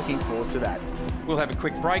Smith looking forward to that. We'll have a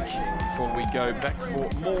quick break before we go back for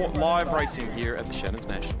more live racing here at the Shannons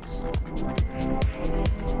Nationals.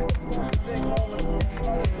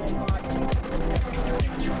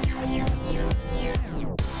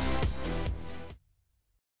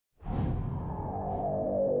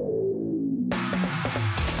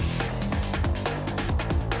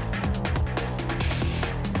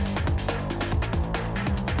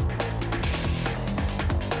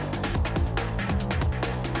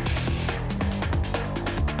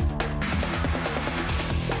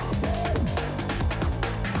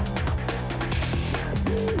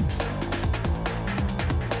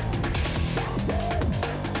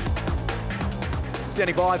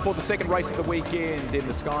 Standing by for the second race of the weekend in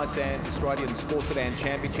the Sky Sands Australian Sports Sedan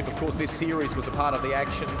Championship. Of course, this series was a part of the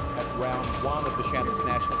action at round 1 of the Shannons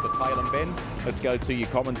Nationals at Tail and Bend. Let's go to your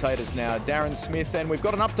commentators now, Darren Smith, and we've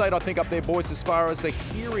got an update, I think, up there, boys, as far as a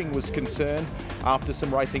hearing was concerned after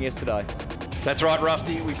some racing yesterday. That's right,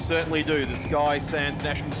 Rusty, we certainly do. The Sky Sands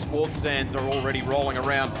National Sports Sedans are already rolling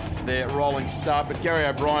around their rolling start, but Gary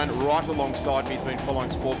O'Brien right alongside me has been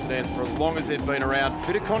following sports sedans for as long as they've been around.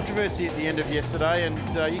 Bit of controversy at the end of yesterday, and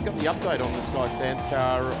you got the update on the Sky Sands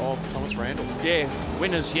car of Thomas Randall. Yeah,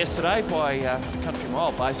 winners yesterday by a country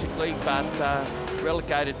mile basically, but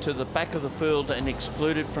relegated to the back of the field and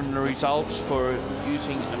excluded from the results for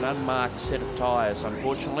using an unmarked set of tyres,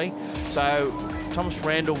 unfortunately. So Thomas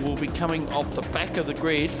Randall will be coming off the back of the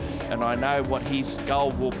grid, and I know what his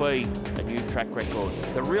goal will be, a new track record.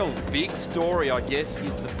 The real big story, I guess,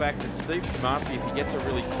 is the fact that Steve Tomasi, if he gets a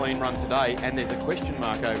really clean run today, and there's a question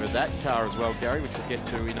mark over that car as well, Gary, which we'll get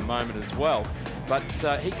to in a moment as well, but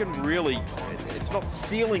he can really, it's not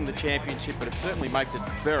sealing the championship, but it certainly makes it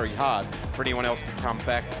very hard for anyone else to come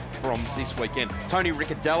back from this weekend. Tony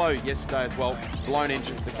Ricciardello yesterday as well, blown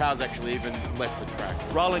engines, the car's actually even left the track.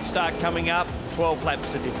 Rolling start coming up, 12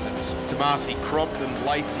 laps to distance. Tomasi, Crompton,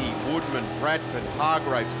 Lacey, Woodman, Bradford,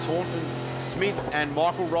 Hargraves, Taunton, Smith and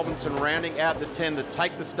Michael Robinson rounding out the 10 that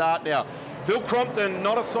take the start now. Phil Crompton,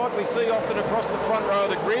 not a sight we see often across the front row of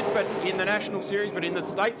the grid, but in the National Series, but in the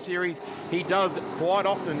State Series, he does quite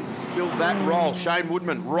often fill that role. Shane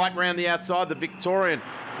Woodman right round the outside, the Victorian,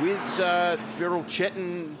 with Viral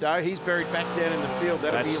Chetan. He's buried back down in the field.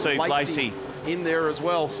 That'll be Steve Lacey in there as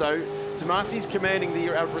well. So Tomasi's commanding the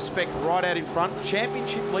respect right out in front.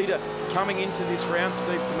 Championship leader coming into this round,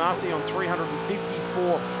 Steve Tomasi on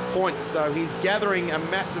 354 points. So he's gathering a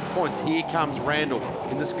massive points. Here comes Randall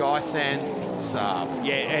in the Sky Sands Saab.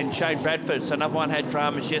 Yeah, and Shane Bradford's another one, had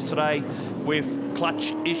dramas yesterday with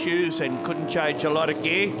clutch issues and couldn't change a lot of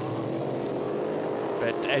gear.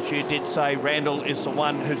 But as you did say, Randall is the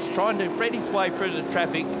one who's trying to thread his way through the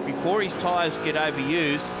traffic before his tyres get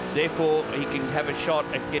overused. Therefore, he can have a shot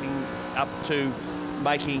at getting up to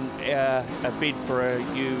making a bid for a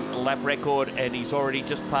new lap record, and he's already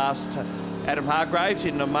just passed Adam Hargraves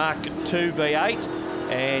in the Mark II V8,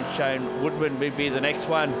 and Shane Woodman will be the next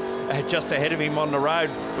one just ahead of him on the road.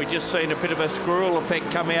 We've just seen a bit of a squirrel effect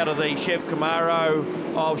come out of the Chev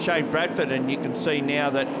Camaro of Shane Bradford, and you can see now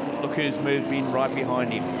that look who's moved in right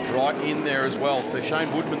behind him. Right in there as well. So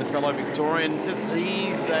Shane Woodman, the fellow Victorian, just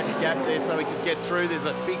ease that gap there so he can get through. There's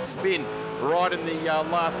a big spin right in the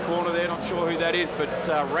last corner there. Not sure who that is, but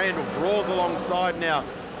Randall draws alongside now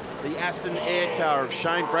the Aston Air car of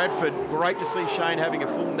Shane Bradford. Great to see Shane having a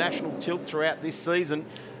full national tilt throughout this season,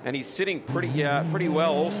 and he's sitting pretty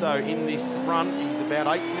well also in this run. He's about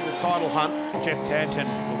 8th in the title hunt. Jeff Tanton,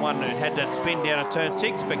 the one who had that spin down at turn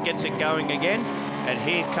 6, but gets it going again. And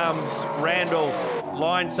here comes Randall,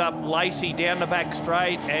 lines up Lacey down the back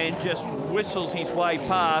straight and just whistles his way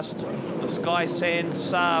past the Sky Sands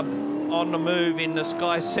Saab on the move in the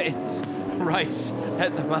Sky Sands race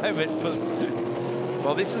at the moment.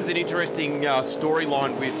 Well, this is an interesting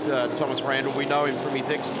storyline with Thomas Randall. We know him from his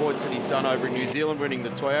exploits that he's done over in New Zealand, winning the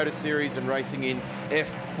Toyota Series and racing in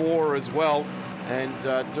F4 as well,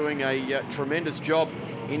 and doing a tremendous job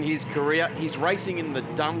in his career. He's racing in the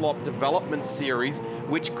Dunlop Development Series,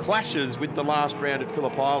 which clashes with the last round at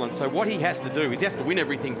Phillip Island. So what he has to do is he has to win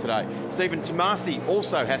everything today. Stephen Tomasi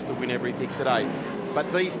also has to win everything today.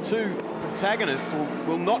 But these two protagonists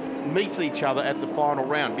will not meet each other at the final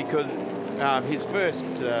round because his first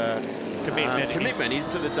commitment is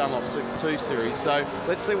to the Dunlop Super 2 Series. So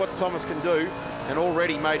let's see what Thomas can do. And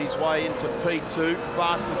already made his way into P2,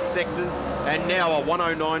 fastest sectors, and now a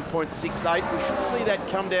 109.68. We should see that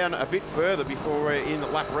come down a bit further before we're in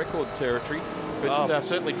lap record territory, but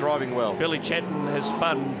certainly driving well. Billy Chetton has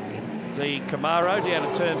spun the Camaro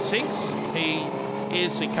down to turn 6. He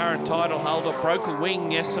is the current title holder, broke a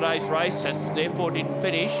wing yesterday's race, therefore didn't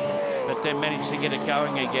finish, but then managed to get it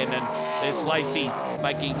going again. And there's Lacey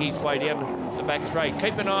making his way down the back straight.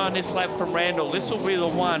 Keep an eye on this lap from Randall. This will be the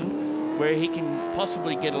one where he can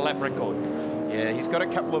possibly get a lap record. Yeah, he's got a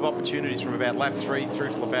couple of opportunities from about lap 3 through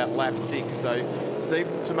to about lap 6. So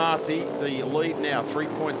Stephen Tomasi, the lead now,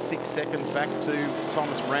 3.6 seconds back to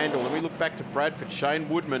Thomas Randall. And we look back to Bradford, Shane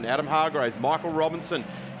Woodman, Adam Hargraves, Michael Robinson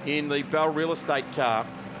in the Bell Real Estate car.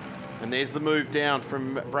 And there's the move down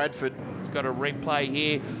from Bradford. He's got a replay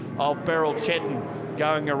here of Beryl Chetton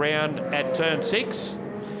going around at turn 6.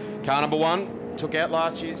 Car number 1 took out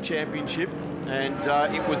last year's championship. And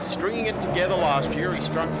it was stringing it together last year. He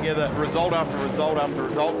strung together result after result after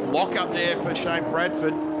result. Lock up there for Shane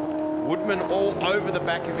Bradford. Woodman all over the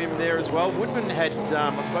back of him there as well. Woodman had,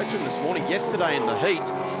 I spoke to him this morning, yesterday in the heat,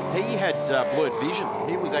 he had blurred vision.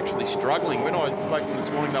 He was actually struggling. When I spoke to him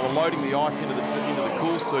this morning, they were loading the ice into the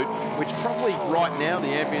cool suit, which probably right now the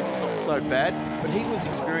ambience not so bad, but he was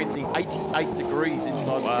experiencing 88 degrees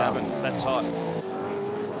inside the cabin. That's hot.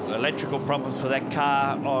 Electrical problems for that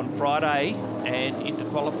car on Friday and into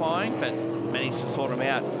qualifying, but managed to sort them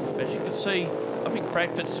out. But as you can see, I think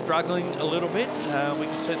Bradford's struggling a little bit. We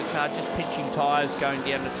can see the car just pinching tyres going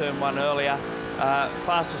down to turn 1 earlier.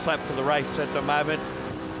 Fastest lap for the race at the moment.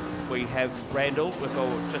 We have Randall with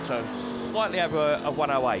just a slightly over a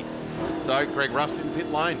 108. So Greg Rust in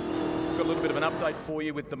pit lane. Got a little bit of an update for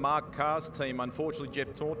you with the Mark Cars team. Unfortunately,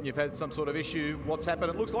 Jeff Taunton, you've had some sort of issue. What's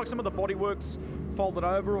happened? It looks like some of the bodywork's folded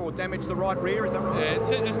over or damaged the right rear. Is that right? Yeah,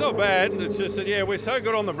 it's not bad. It's just that, yeah, we're so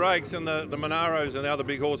good on the brakes, and the Monaros and the other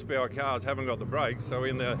big horsepower cars haven't got the brakes. So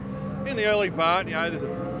in the early part, you know, there's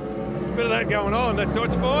a bit of that going on. So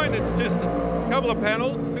it's fine. It's just a couple of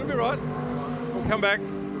panels. It'll be right. We'll come back.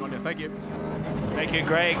 Good on you. Thank you. Thank you,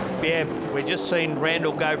 Greg. Yeah, we've just seen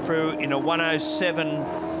Randall go through in a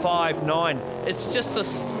 107.59. It's just a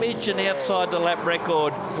smidgen outside the lap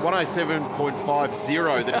record. It's a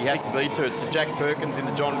 107.50 that he has to beat to. It's the Jack Perkins in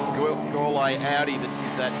the John Gourlay Audi that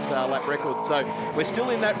did that lap record. So we're still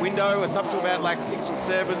in that window. It's up to about lap 6 or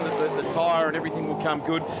 7. The tyre and everything will come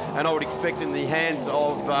good. And I would expect in the hands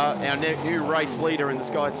of our new race leader in the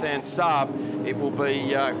Sky Sands Saab, it will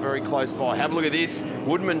be very close by. Have a look at this.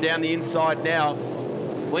 Woodman down the inside now.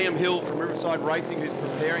 Liam Hill from Riverside Racing, who's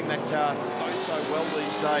preparing that car so well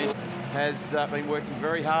these days, has been working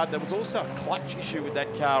very hard. There was also a clutch issue with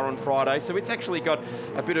that car on Friday, so it's actually got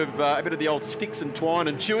a bit of the old sticks and twine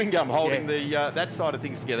and chewing gum holding that side of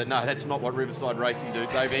things together. No, that's not what Riverside Racing do.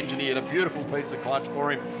 They've engineered a beautiful piece of clutch for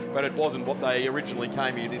him, but it wasn't what they originally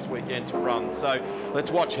came here this weekend to run. So let's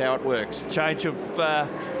watch how it works. Change of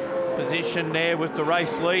position there with the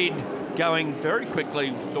race lead going very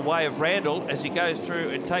quickly the way of Randall as he goes through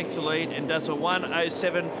and takes the lead and does a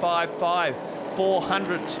 107.55,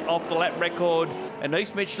 400ths off the lap record. And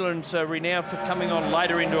East Michelin's renowned for coming on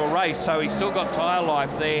later into a race, so he's still got tyre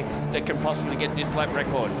life there that can possibly get this lap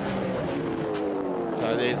record.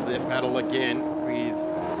 So there's the battle again with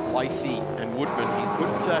Lacey and Woodman. He's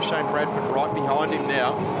put Shane Bradford right behind him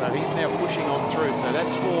now, so he's now pushing on through. So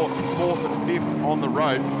that's for 4th and 5th on the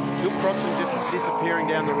road. Phil Crompton just disappearing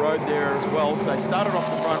down the road there as well. So started off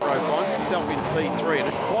the front row, finds himself in P3, and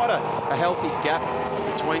it's quite a healthy gap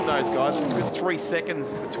between those guys. It's got 3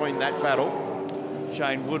 seconds between that battle.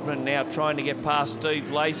 Shane Woodman now trying to get past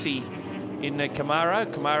Steve Lacey in the Camaro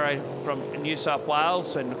from New South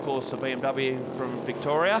Wales, and of course the BMW from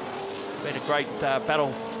Victoria. Been a great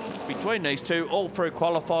battle between these two all through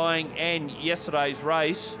qualifying and yesterday's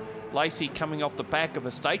race. Lacey coming off the back of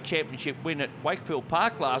a state championship win at Wakefield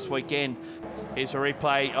Park last weekend. Here's a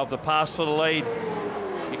replay of the pass for the lead.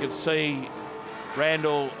 You can see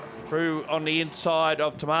Randall through on the inside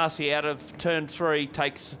of Tomasi out of turn 3,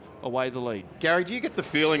 takes away the lead. Gary, do you get the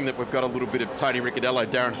feeling that we've got a little bit of Tony Ricciardello,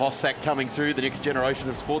 Darren Hossack coming through, the next generation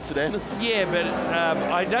of sports sedans? Yeah, but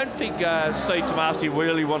I don't think Steve Tomasi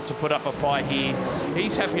really wants to put up a fight here.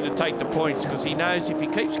 He's happy to take the points because he knows if he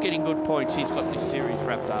keeps getting good points, he's got this series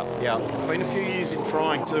wrapped up. Yeah, it's been a few years in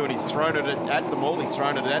trying too, and he's thrown it at them all. He's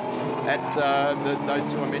thrown it at those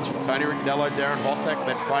two I mentioned, Tony Ricciardello, Darren Hossack,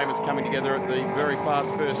 that famous coming together at the very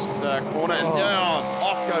fast first corner, and down,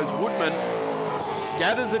 off goes Woodman.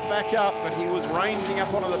 gathers it back up, but he was ranging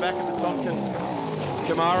up onto the back of the Tonkin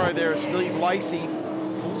Camaro there as Steve Lacey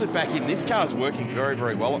pulls it back in. This car's working very,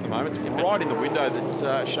 very well at the moment. It's right in the window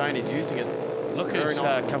that Shane is using it. Look who's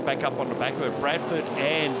come back up on the back of it, Bradford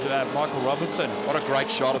and Michael Robinson. What a great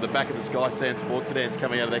shot of the back of the Sky Sand Sports Sedans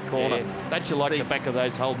coming out of that corner. Yeah. Don't you like the back of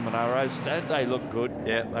those Holden Monaros? Don't they look good?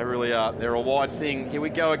 Yeah, they really are. They're a wide thing. Here we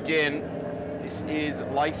go again. This is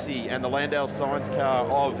Lacey and the Landau Science car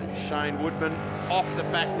of Shane Woodman. Off the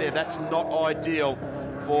back there, that's not ideal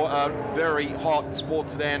for a very hot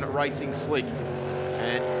sports sedan racing slick.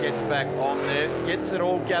 And gets back on there, gets it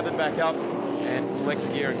all gathered back up, and selects a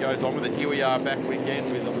gear and goes on with it. Here we are back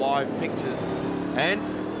again with the live pictures. And,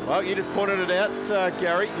 well, you just pointed it out,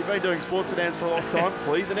 Gary. You've been doing sports sedans for a long time.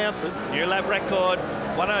 Please announce it. New lap record,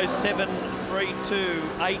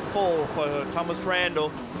 107.3284 for Thomas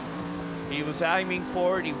Randall. He was aiming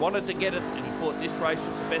for it, he wanted to get it, and he thought this race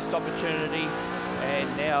was the best opportunity, and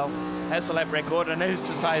now has the lap record, and who's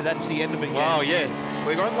to say that's the end of it yet? Oh, yeah.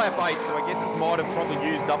 We're on lap 8, so I guess he might have probably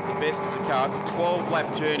used up the best of the car. It's a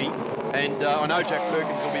 12-lap journey, and I know Jack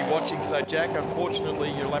Perkins will be watching. So, Jack,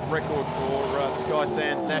 unfortunately, your lap record for the Sky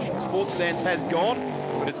Sands National Sports Sedans has gone,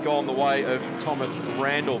 but it's gone the way of Thomas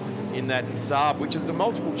Randall in that Saab, which is the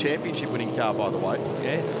multiple championship-winning car, by the way.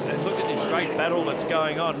 Yes, and look at this great battle that's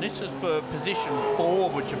going on. This is for position 4,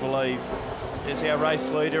 would you believe? There's our race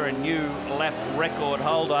leader and new lap record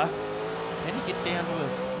holder. Can he get down to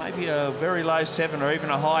maybe a very low 7 or even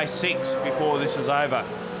a high 6 before this is over?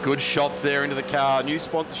 Good shots there into the car. New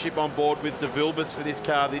sponsorship on board with De Vilbus for this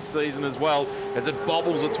car this season as well, as it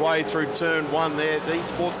bobbles its way through turn 1 there. These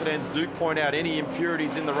sports sedans do point out any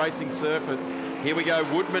impurities in the racing surface. Here we go,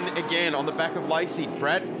 Woodman again on the back of Lacey.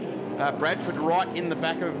 Bradford right in the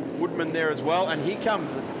back of Woodman there as well. And here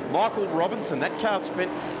comes Michael Robinson. That car spent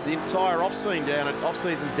the entire off-season down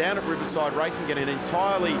at Riverside Racing, getting it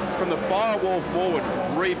entirely from the firewall forward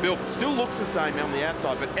rebuilt. Still looks the same on the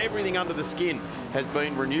outside, but everything under the skin has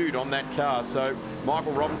been renewed on that car. So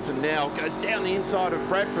Michael Robinson now goes down the inside of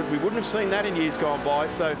Bradford. We wouldn't have seen that in years gone by.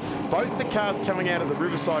 So both the cars coming out of the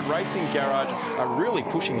Riverside Racing garage are really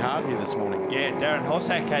pushing hard here this morning. Yeah, Darren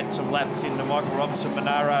Hossack had some laps in the Michael Robinson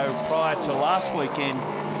Monaro prior to last weekend.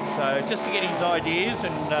 So just to get his ideas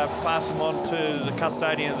and pass them on to the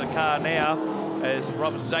custodian of the car now, as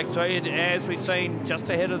Robinson takes ahead, as we've seen just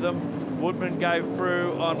ahead of them, Woodman go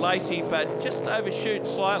through on Lacey, but just overshoot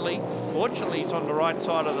slightly. Fortunately, he's on the right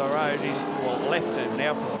side of the road, well, left in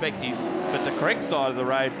our perspective, but the correct side of the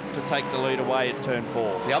road to take the lead away at turn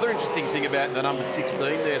 4. The other interesting thing about the number 16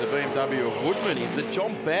 there, the BMW of Woodman, is that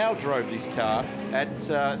John Bowe drove this car at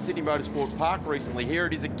Sydney Motorsport Park recently. Here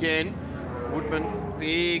it is again. Woodman,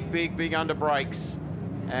 big under brakes.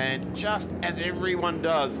 And just as everyone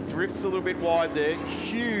does, drifts a little bit wide there.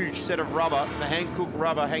 Huge set of rubber, the Hankook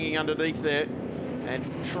rubber hanging underneath there, and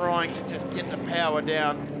trying to just get the power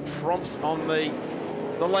down. Tromps on the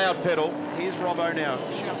loud pedal. Here's Robbo now.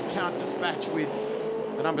 Just can't dispatch with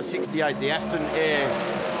the number 68, the Aston Air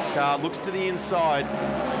car. Looks to the inside.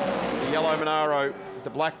 The yellow Monaro, the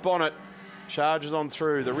black bonnet. Charges on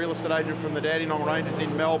through. The real estate agent from the Dandenong Rangers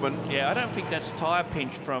in Melbourne. Yeah, I don't think that's tyre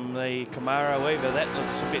pinch from the Camaro either. That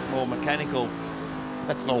looks a bit more mechanical.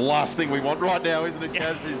 That's the last thing we want right now, isn't it,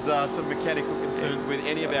 Kaz? Is some mechanical concerns with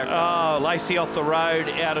any of our cars. Oh, Lacey off the road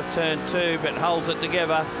out of turn 2, but holds it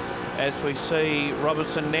together as we see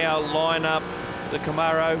Robinson now line up the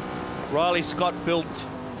Camaro. Riley Scott built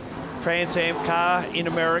Trans Am car in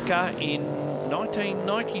America in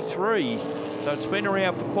 1993. So it's been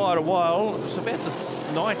around for quite a while. It was about the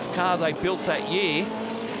 9th car they built that year.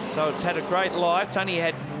 So it's had a great life. It's only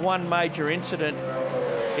had one major incident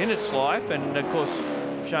in its life. And of course,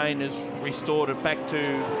 Shane has restored it back to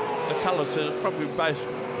the colours that it's probably best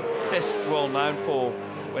well known for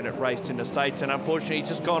when it raced in the States. And unfortunately, he's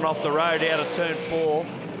just gone off the road out of turn 4.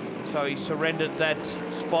 So he surrendered that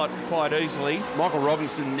spot quite easily. Michael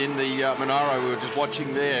Robinson in the Monaro we were just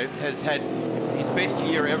watching there has had his best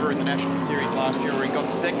year ever in the National Series last year, where he got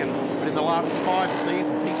 2nd. But in the last 5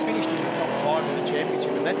 seasons, he's finished in the top 5 in the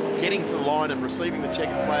championship, and that's getting to the line and receiving the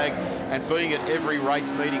checkered flag and being at every race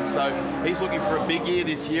meeting. So he's looking for a big year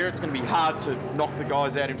this year. It's going to be hard to knock the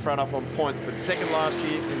guys out in front of on points, but 2nd last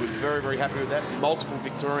year, he was very, very happy with that. Multiple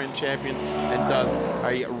Victorian champion and does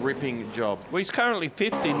a ripping job. Well, he's currently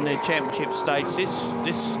 5th in the championship stage this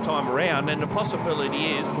time around, and the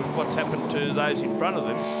possibility is, with what's happened to those in front of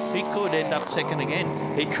him, he could end up 2nd again.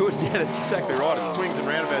 He could, yeah, that's exactly right. It swings and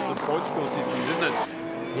roundabouts of point score systems, isn't it?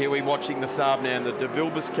 Here we're watching the Saab now, the De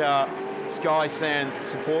Vilbus car, Sky Sands,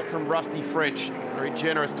 support from Rusty French. Very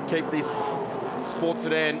generous to keep this sports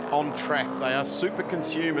sedan on track. They are super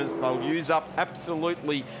consumers. They'll use up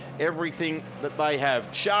absolutely everything that they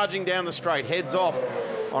have. Charging down the straight, heads off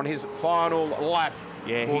on his final lap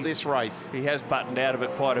for this race. He has buttoned out of it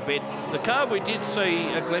quite a bit. The car we did see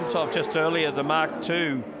a glimpse of just earlier, the Mark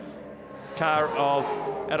II car of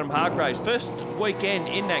Adam Hargraves. First weekend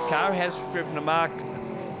in that car, has driven a Mark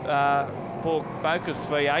for Focus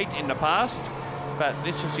V8 in the past, but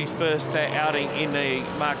this is his first outing in the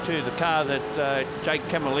Mark II, the car that Jake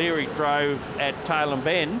Camilleri drove at Tail and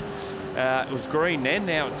Bend. It was green then,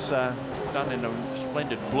 now it's done in a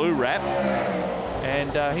splendid blue wrap.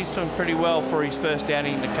 And he's doing pretty well for his first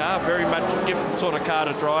outing in the car. Very much a different sort of car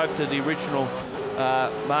to drive to the original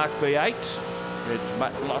Mark V8. It's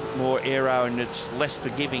a lot more aero and it's less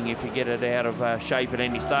forgiving if you get it out of shape at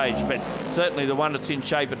any stage. But certainly the one that's in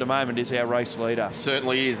shape at the moment is our race leader.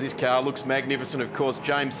 Certainly is. This car looks magnificent. Of course,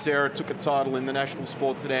 James Serra took a title in the National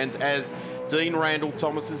Sports Sedans, as Dean Randall,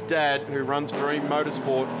 Thomas's dad, who runs Dream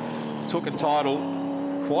Motorsport, took a title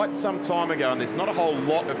quite some time ago, and there's not a whole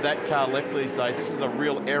lot of that car left these days. This is a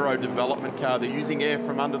real aero development car. They're using air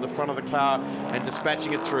from under the front of the car and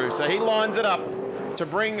dispatching it through. So he lines it up to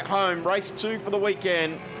bring home race 2 for the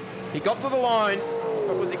weekend. He got to the line,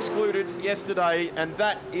 but was excluded yesterday, and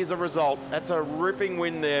that is a result. That's a ripping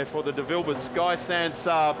win there for the De Vilbiers Sky Sand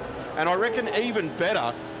Saab. And I reckon even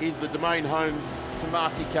better is the Domain Homes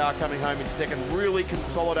Tomasi car coming home in second, really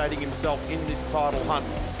consolidating himself in this title hunt.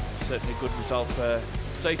 Certainly a good result for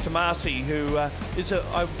Steve Tomasi, who is,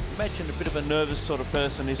 I imagine, a bit of a nervous sort of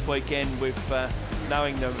person this weekend, with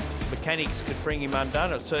knowing the mechanics could bring him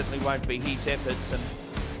undone. It certainly won't be his efforts. And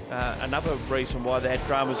another reason why they had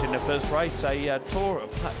dramas in the first race, they tore a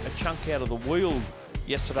chunk out of the wheel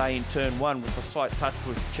yesterday in turn 1 with a slight touch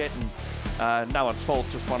with Chetan. No one's fault,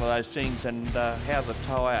 just one of those things. And how the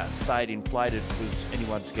tyre stayed inflated was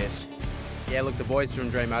anyone's guess. Yeah, look, the boys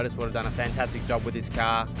from Dream Motorsport have done a fantastic job with this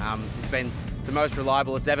car. It's been the most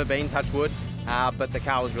reliable it's ever been, touch wood, but the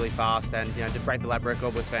car was really fast, and to break the lap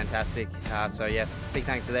record was fantastic. So yeah, big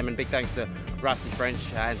thanks to them, and big thanks to Rusty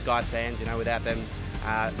French and Sky Sands. Without them,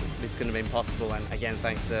 this couldn't have been possible. And again,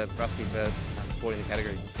 thanks to Rusty for supporting the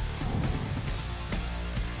category.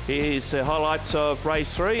 Here's the highlights of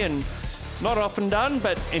race 3, and not often done,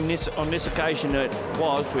 but on this occasion it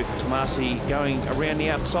was, with Tomasi going around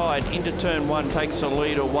the outside into turn 1, takes the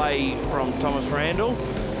lead away from Thomas Randall,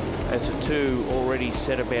 as the two already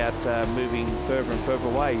set about moving further and further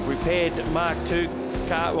away. Repaired Mark II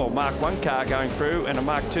car, well, Mark 1 car going through, and a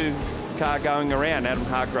Mark II car going around. Adam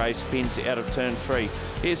Hargraves spins out of turn 3.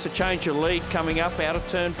 Here's the change of lead coming up out of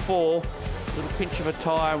turn 4. Little pinch of a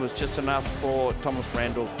tyre was just enough for Thomas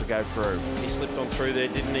Randall to go through. He slipped on through there,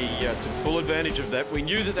 didn't he? Took full advantage of that. We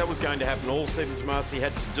knew that that was going to happen. All Stephen Tomasi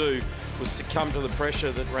had to do was succumb to the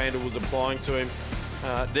pressure that Randall was applying to him.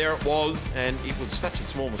 There it was, and it was such a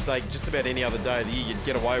small mistake. Just about any other day of the year, you'd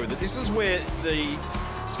get away with it. This is where the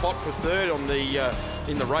spot for third on the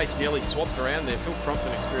in the race nearly swapped around there. Phil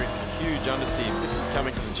Crompton experienced a huge understeer. This is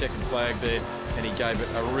coming to the checkered flag there, and he gave it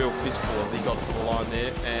a real fistful as he got to the line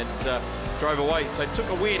there and drove away. So took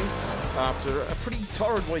a win after a pretty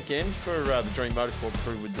torrid weekend for the Dream Motorsport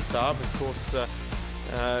crew with the Saab. Of course,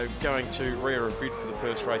 going to rear a bid for the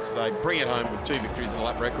first race today, bring it home with 2 victories and a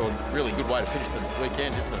lap record. Really good way to finish the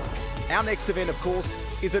weekend, isn't it? Our next event, of course,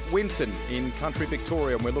 is at Winton in country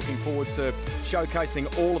Victoria, and we're looking forward to showcasing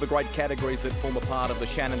all of the great categories that form a part of the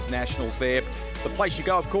Shannons Nationals there. The place you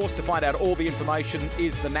go, of course, to find out all the information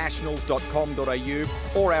is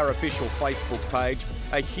thenationals.com.au or our official Facebook page.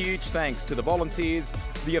 A huge thanks to the volunteers,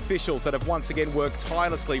 the officials that have once again worked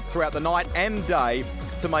tirelessly throughout the night and day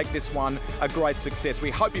to make this one a great success.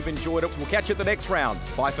 We hope you've enjoyed it. We'll catch you at the next round.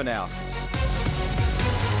 Bye for now.